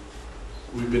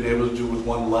we've been able to do with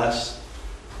one less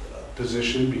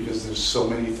position because there's so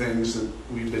many things that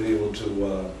we've been able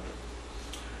to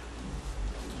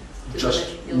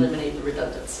just eliminate the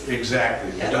redundancy.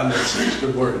 Exactly, Yeah. redundancy is a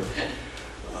good word.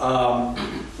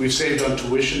 We've saved on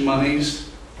tuition monies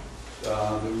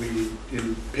that we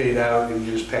paid out in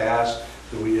years past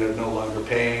that we are no longer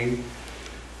paying.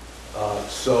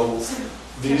 So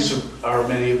these are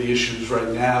many of the issues right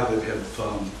now that have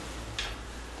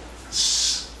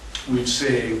we've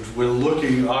saved. We're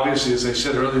looking, obviously, as I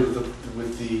said earlier,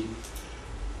 with the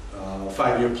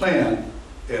 5-year plan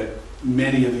at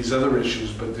many of these other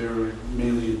issues, but they're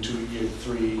mainly in year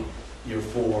 3, year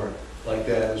 4, like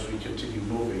that, as we continue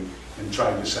moving and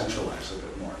trying to centralize a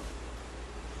bit more.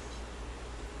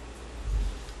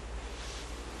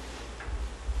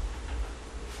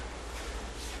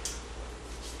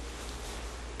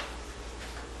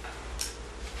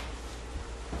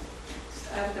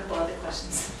 I have a couple other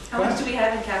questions. How much do we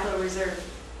have in capital reserve?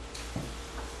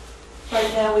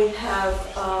 Right now, we have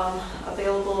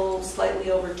available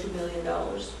slightly over $2 million.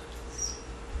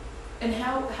 And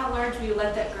how large will you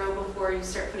let that grow before you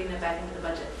start putting that back into the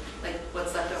budget? Like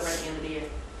what's left over at the end of the year?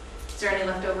 Is there any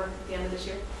left over at the end of this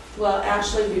year? Well,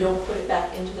 actually, we don't put it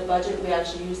back into the budget. We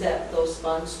actually use those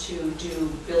funds to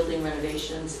do building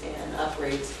renovations and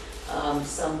upgrades.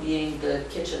 Some being the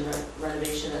kitchen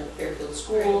renovation at the Fairfield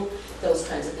School, those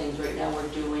kinds of things. Right now, we're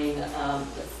doing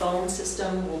the phone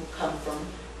system will come from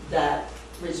that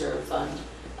reserve fund,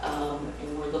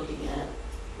 and we're looking at.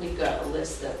 We've got a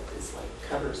list that is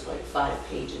covers 5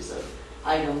 pages of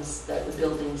items that the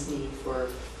buildings need for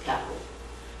capital.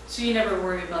 So you never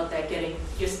worry about that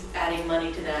just adding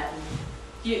money to that? And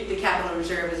the capital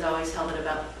reserve is always held at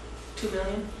about $2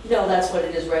 million? No, that's what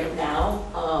it is right now.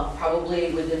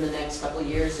 Probably within the next couple of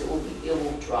years, it will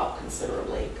drop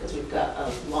considerably because we've got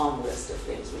a long list of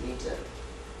things we need to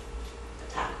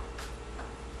attack.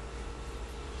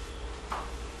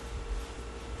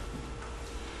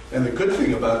 And the good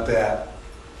thing about that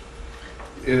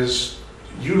is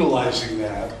utilizing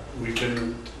that. We've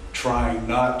been trying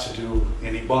not to do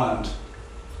any bonds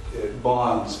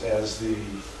as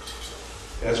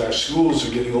our schools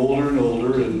are getting older and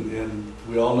older, and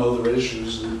we all know there are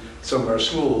issues in some of our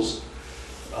schools.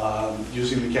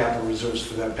 Using the capital reserves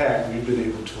for that pack, we've been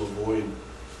able to avoid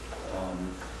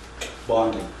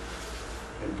bonding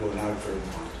and going out for a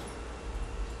bond.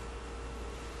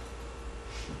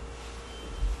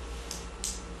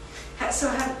 So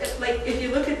if you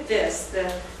look at this,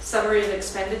 the summary of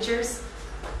expenditures,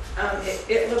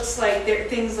 it looks like there are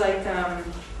things like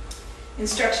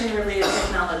instruction-related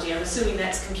technology. I'm assuming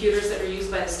that's computers that are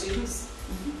used by the students.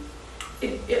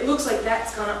 It looks like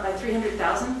that's gone up by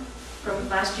 $300,000 from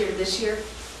last year to this year.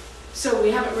 So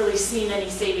we haven't really seen any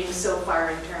savings so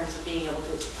far in terms of being able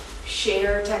to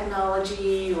share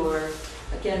technology or...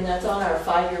 Again, that's on our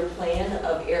 5-year plan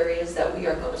of areas that we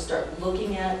are going to start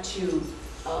looking at to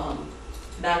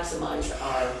maximize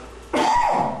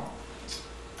our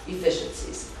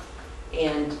efficiencies.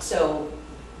 And so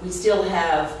we still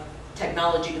have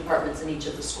technology departments in each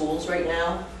of the schools right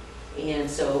now. And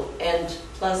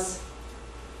plus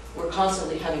we're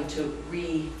constantly having to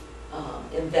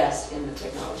invest in the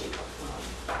technology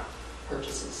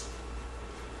purchases,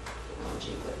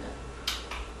 technology equipment.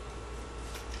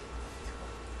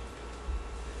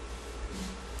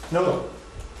 No.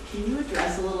 Can you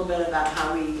address a little bit about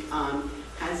how we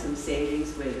had some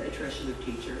savings with attrition of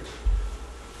teachers?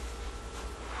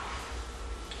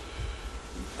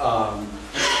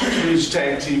 Please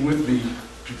tag team with me,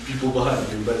 people behind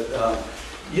me, but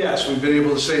yes, we've been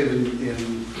able to save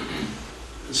in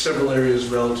several areas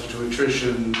relative to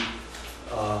attrition.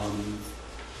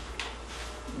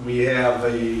 We have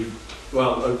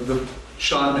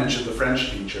Sean mentioned the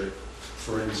French teacher,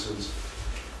 for instance.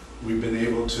 We've been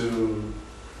able to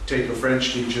take a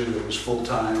French teacher that was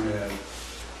full-time at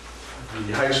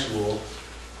the high school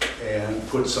and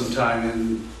put some time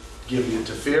in giving it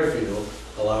to Fairfield,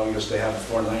 allowing us to have a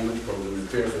foreign language program in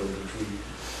Fairfield, which we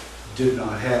did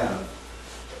not have.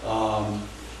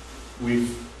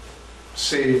 We've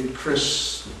saved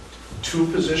Chris 2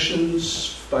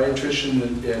 positions by attrition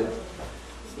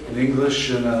in English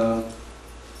and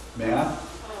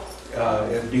math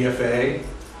at BFA.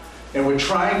 And we're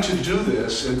trying to do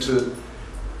this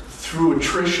through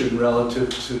attrition relative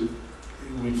to,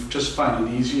 we just find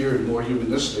it easier and more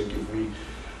humanistic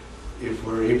if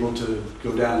we're able to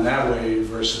go down that way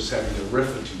versus having to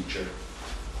riff a teacher.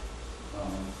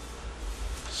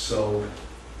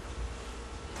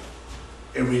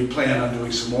 And we plan on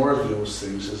doing some more of those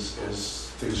things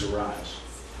as things arise.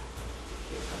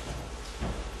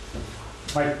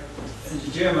 Mike?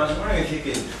 Jim, I was wondering if you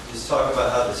could just talk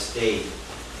about how the state,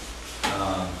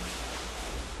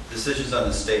 decisions on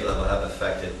the state level have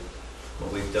affected what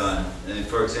we've done. And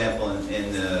for example,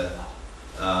 in the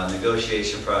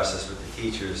negotiation process with the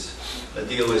teachers, a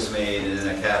deal was made and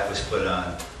then a cap was put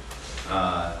on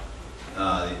on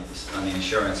the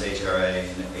insurance, HRA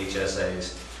and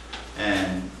HSAs,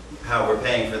 and how we're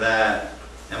paying for that,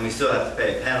 and we still have to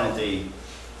pay a penalty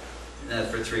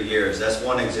for 3 years. That's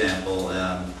one example.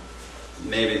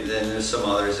 Maybe then there's some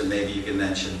others that maybe you can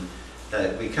mention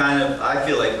that we I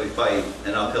feel like we fight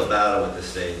an uphill battle with the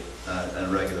state on a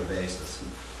regular basis.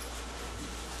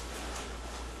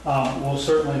 Well,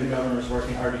 certainly the governor is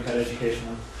working hard to cut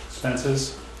educational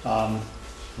expenses.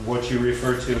 What you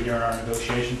referred to during our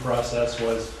negotiation process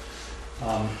was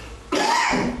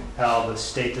how the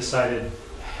state decided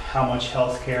how much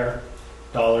health care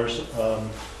dollars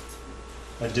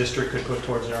a district could put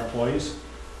towards their employees.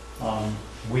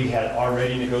 We had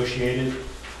already negotiated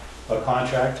a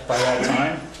contract by that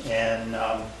time, and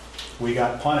we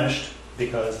got punished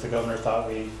because the governor thought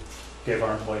we gave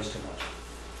our employees too much.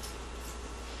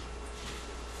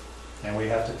 And we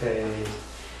have to pay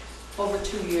Over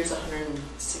 2 years, $160,000.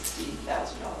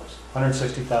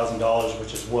 $160,000,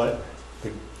 which is what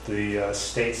the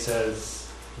state says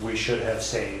we should have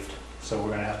saved. So we're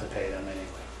going to have to pay them anyway.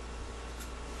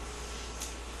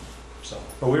 So,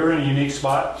 but we were in a unique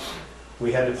spot.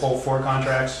 We had to pull 4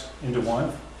 contracts into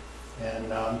one,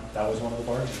 and that was one of the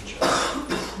bargaining chips.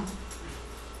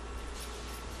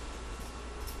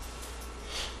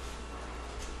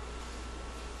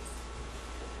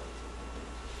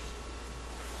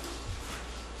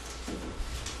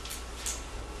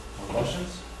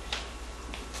 Questions?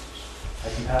 I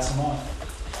can pass them on.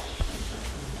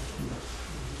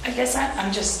 I guess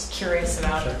I'm just curious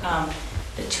about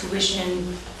the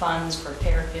tuition funds for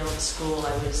Fairfield School.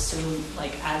 I would assume,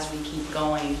 like, as we keep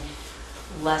going,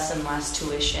 less and less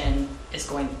tuition is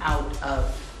going out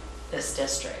of this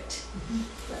district. Mm-hmm.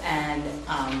 And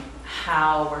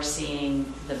how we're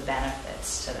seeing the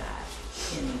benefits to that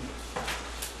in the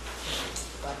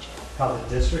budget. How the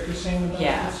district is seeing the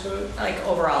benefits to it? Like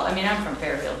overall. I mean, I'm from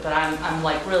Fairfield, but I'm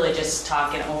like really just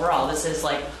talking overall. This is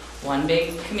like one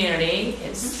big community.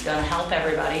 It's going to help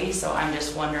everybody. So I'm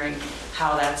just wondering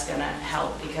how that's going to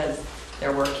help, because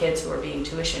there were kids who were being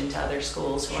tuitioned to other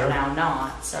schools who are now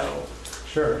not. So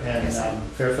sure. And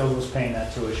Fairfield was paying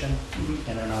that tuition,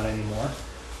 and they're not anymore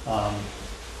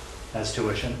as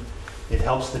tuition. It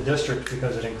helps the district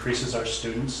because it increases our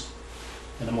students,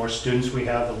 and the more students we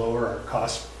have, the lower our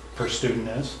cost per student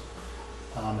is,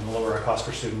 and the lower our cost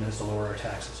per student is, the lower our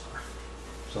taxes are.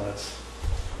 So that's.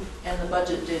 And the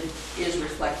budget is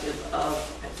reflective of,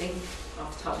 I think,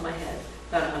 off the top of my head,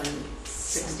 about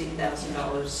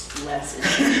 $160,000 less in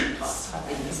tuition costs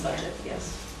in this budget.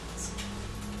 Yes.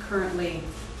 Currently,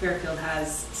 Fairfield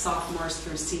has sophomores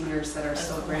through seniors that are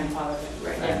still grandfathered in.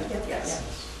 Right. Yes.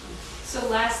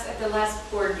 So at the last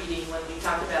board meeting, when we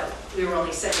talked about, we were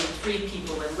only sending 3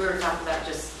 people, and we were talking about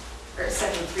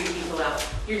sending 3 people out.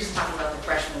 You're just talking about the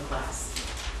freshman class.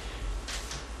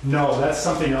 No, that's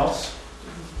something else.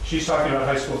 She's talking about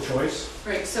high school choice.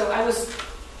 Right, so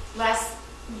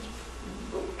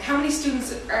how many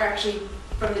students are actually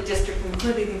from the district,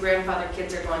 including the grandfather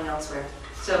kids, are going elsewhere?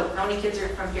 So how many kids are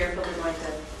from Fairfield are going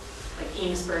to like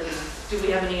Amesburg? And do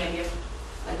we have any idea?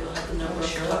 I don't have the number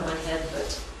off the top of my head,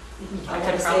 but I would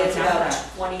could say probably it's have about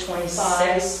that.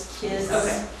 25 kids.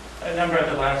 Okay. I remember at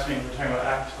the last meeting, we were talking about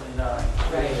Act 29.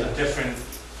 Right. It was a different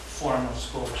form of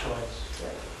school choice.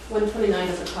 129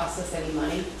 doesn't cost us any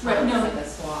money. Right, no. Like a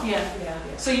swap. Yeah.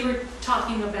 So you were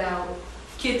talking about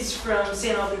kids from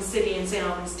St. Albans City and St.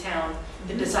 Albans Town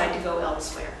that decide to go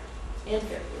elsewhere. And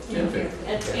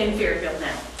Fairfield. In Fairfield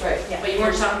now. Right. Yeah. But you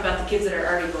weren't talking about the kids that are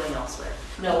already going elsewhere.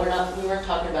 No, we weren't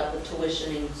talking about the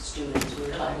tuitioning students. We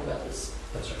were talking about this.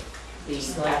 That's right. The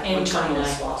Like internal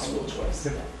internal school choice.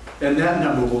 Yep. And that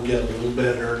number will get a little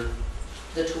better,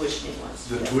 The tuitioning ones.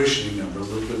 the tuitioning number, a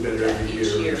little bit better every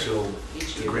Each year. until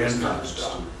Each the year is not grandfather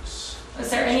strong. students. Is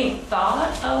there any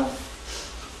thought of,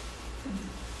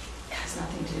 it has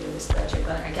nothing to do with this budget,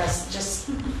 but I guess just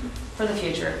for the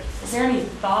future, is there any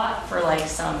thought for like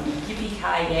some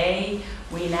yippee-ki-yay,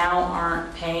 we now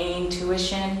aren't paying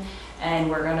tuition and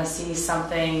we're gonna see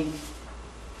something,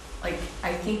 like,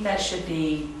 I think that should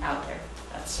be out there.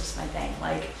 That's just my thing.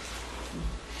 Like,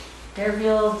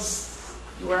 Fairfield's,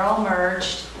 we're all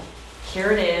merged.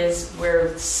 Here it is.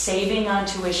 We're saving on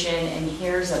tuition, and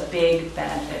here's a big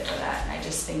benefit for that. And I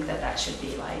just think that that should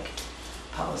be like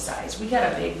publicized. We got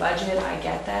a big budget. I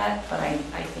get that, but I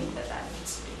think that that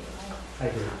needs to be like. I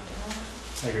agree.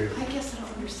 I agree. I guess I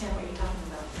don't understand what you're talking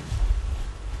about.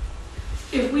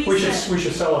 If We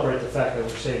should celebrate the fact that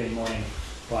we're saving money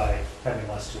by having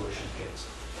less tuition kids.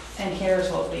 And here's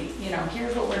what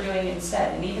here's what we're doing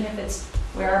instead. And even if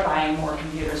we are buying more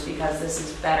computers because this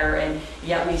is better and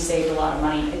yet we saved a lot of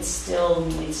money, it still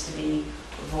needs to be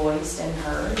voiced and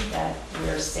heard that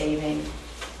we're saving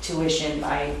tuition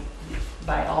by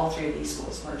all three of these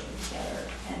schools merging together.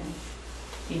 And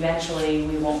eventually,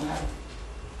 we won't have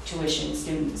tuition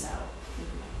students out.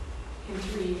 In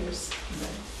 3 years.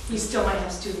 You still might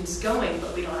have students going,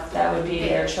 but we don't have to. That would be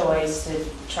their choice to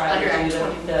try to Under do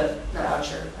Act 20. the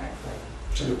voucher. Right.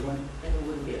 That's a good point. And it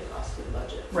wouldn't be a cost to the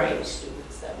budget for Right. those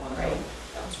students that want to Right. go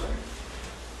elsewhere.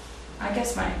 I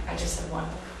guess I just have one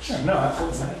more. Sure, no,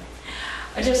 absolutely.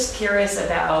 I'm just curious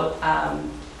about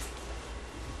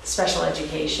special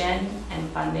education and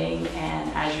funding,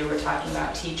 and as you were talking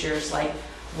about teachers, like,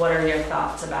 what are your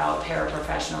thoughts about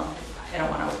paraprofessional? I don't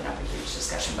want to open up a huge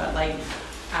discussion, but like,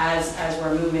 as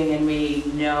we're moving and we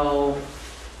know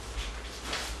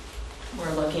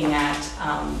we're looking at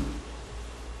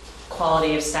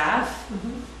quality of staff,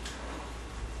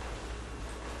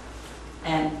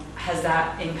 and has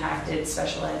that impacted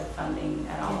special ed funding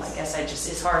at all? Yes. I guess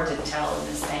it's hard to tell in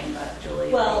this thing, but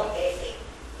Julie. Well,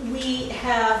 we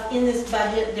have, in this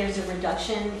budget, there's a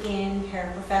reduction in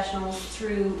paraprofessionals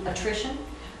through attrition.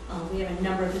 We have a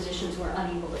number of positions we're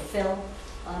unable to fill.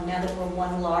 Now that we're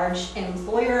one large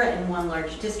employer and one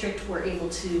large district, we're able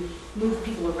to move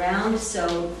people around,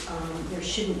 so there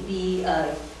shouldn't be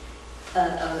a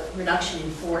reduction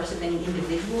in force of any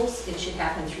individuals. It should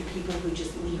happen through people who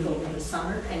just leave over the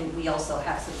summer, and we also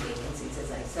have some vacancies,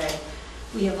 as I said.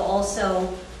 We have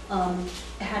also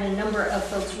had a number of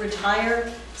folks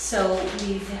retire, so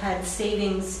we've had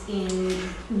savings in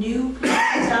new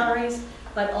salaries,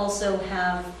 but also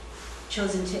have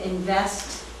chosen to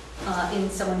invest in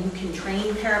someone who can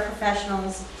train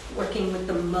paraprofessionals, working with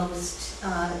the most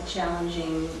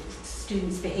challenging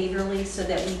students behaviorally, so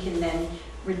that we can then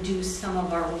reduce some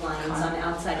of our reliance on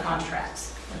outside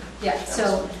contracts. Yeah,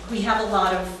 so we have a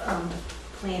lot of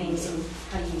planning in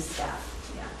how to use staff,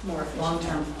 more efficiently.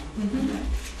 Long-term.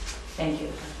 Thank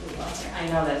you. I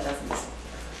know that doesn't.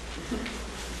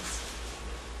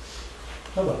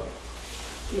 Hello.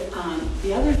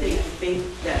 The other thing I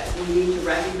think that we need to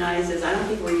recognize is I don't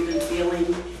think we're even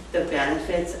feeling the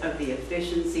benefits of the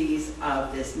efficiencies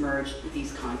of this merge,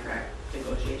 these contract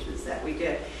negotiations that we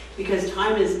did. Because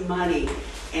time is money,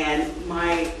 and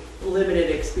my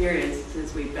limited experience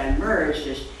since we've been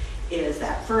merged is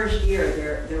that first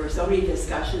year there were so many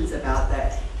discussions about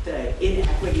the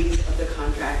inequities of the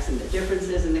contracts and the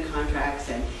differences in the contracts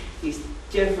and these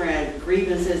different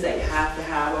grievances that you have to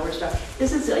have over stuff.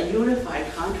 This is a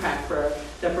unified contract for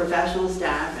the professional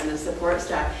staff and the support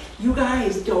staff. You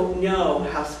guys don't know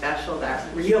how special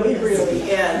that really, really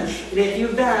is. And if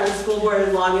you've been on the school board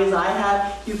as long as I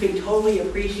have, you can totally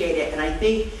appreciate it. And I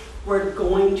think we're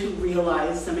going to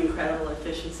realize some incredible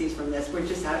efficiencies from this. We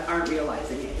just aren't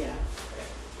realizing it yet.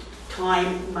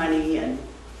 Time, money, and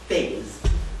things.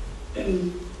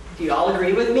 Do you all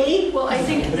agree with me? Well, I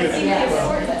think the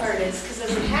important part is, because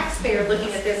as a taxpayer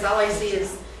looking at this, all I see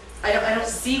is, I don't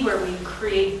see where we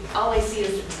create, all I see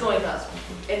is it's going up.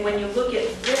 And when you look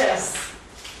at this,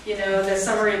 you know, the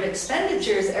summary of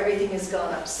expenditures, everything has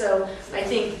gone up. So I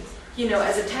think, you know,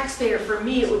 as a taxpayer, for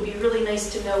me, it would be really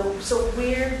nice to know, so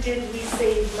where did we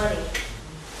save money?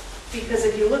 Because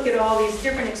if you look at all these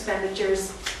different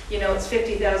expenditures, you know, it's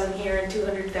 50,000 here and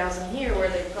 200,000 here where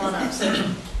they've gone up. So,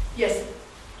 yes.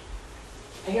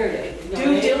 I hear you.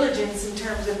 Due diligence in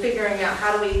terms of figuring out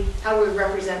how we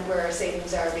represent where our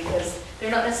savings are, because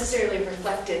they're not necessarily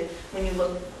reflected when you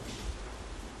look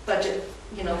budget,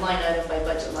 you know, line item by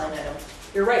budget line item.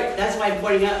 You're right. That's why I'm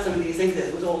pointing out some of these things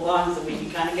as we go along, so we can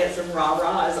kind of get some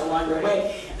rah-rahs along the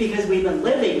way, because we've been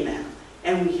living them,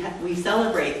 and we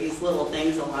celebrate these little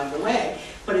things along the way.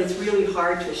 But it's really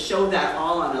hard to show that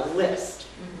all on a list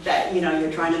that, you know,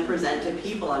 you're trying to present to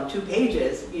people on 2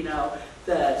 pages, you know,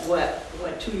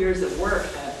 what 2 years of work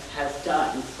has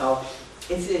done. So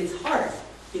it's hard,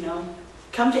 you know.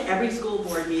 Come to every school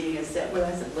board meeting and sit with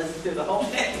us and listen to the whole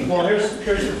thing. Well, here's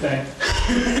the thing.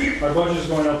 Our budget is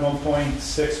going up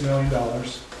 $1.6 million.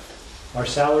 Our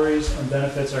salaries and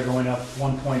benefits are going up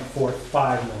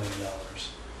 $1.45 million.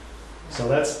 So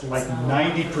that's like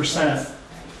 90%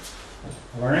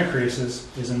 of our increases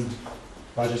is in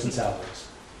budgets and salaries.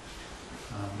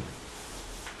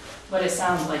 But it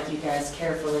sounds like you guys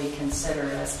carefully consider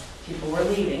as people were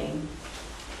leaving.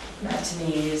 That to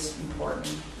me is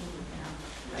important.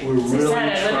 We're really I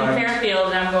live in trying.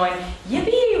 Fairfield and I'm going,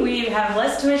 yippee, we have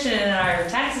less tuition and our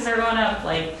taxes are going up,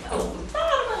 like,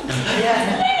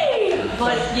 yay!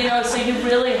 But, you know, so you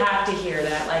really have to hear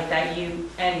that, like that you,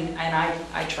 and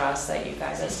I trust that you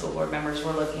guys as school board members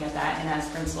were looking at that, and as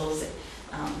principals,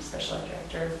 special ed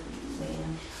director,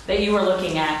 Leanne, that you were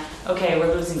looking at, okay,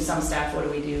 we're losing some staff, what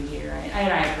do we do here?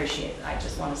 And I appreciate it. I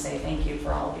just want to say thank you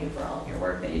for all of you, for all of your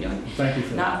work that you're doing. Thank you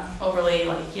for that. Not overly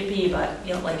like yippee, but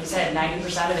you know, like you said,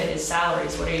 90% of it is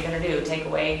salaries. What are you going to do? Take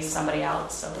away somebody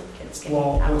else so the kids can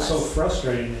Well, have what's so less?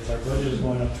 frustrating is our budget is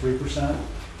going up 3%.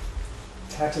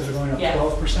 Taxes are going up Yeah,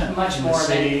 12% much in more the than-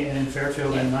 city and in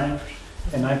Fairfield and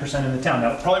 9% in the town.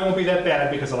 Now, it probably won't be that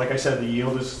bad because like I said, the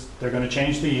yield is, they're going to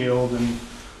change the yield and we'll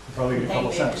probably get a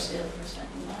couple Thank cents. Bakersfield for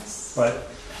spending less. But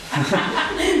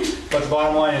but the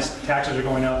bottom line is taxes are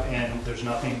going up and there's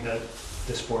nothing that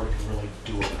this board can really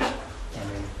do with it. I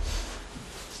mean,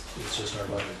 it's just our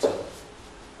budget. So,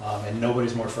 and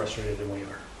nobody's more frustrated than we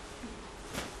are.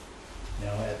 You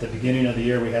know, at the beginning of the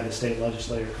year, we had the state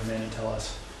legislator come in and tell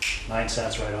us 9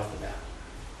 cents right off the bat.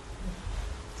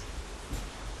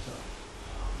 So,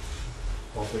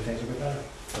 hopefully things will get better,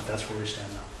 but that's where we stand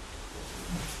now.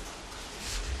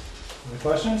 Any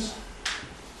questions?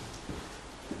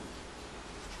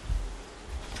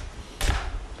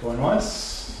 Going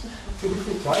once,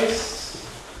 twice.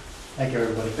 Thank you,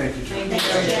 everybody. Thank you, Jim.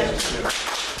 Thank you.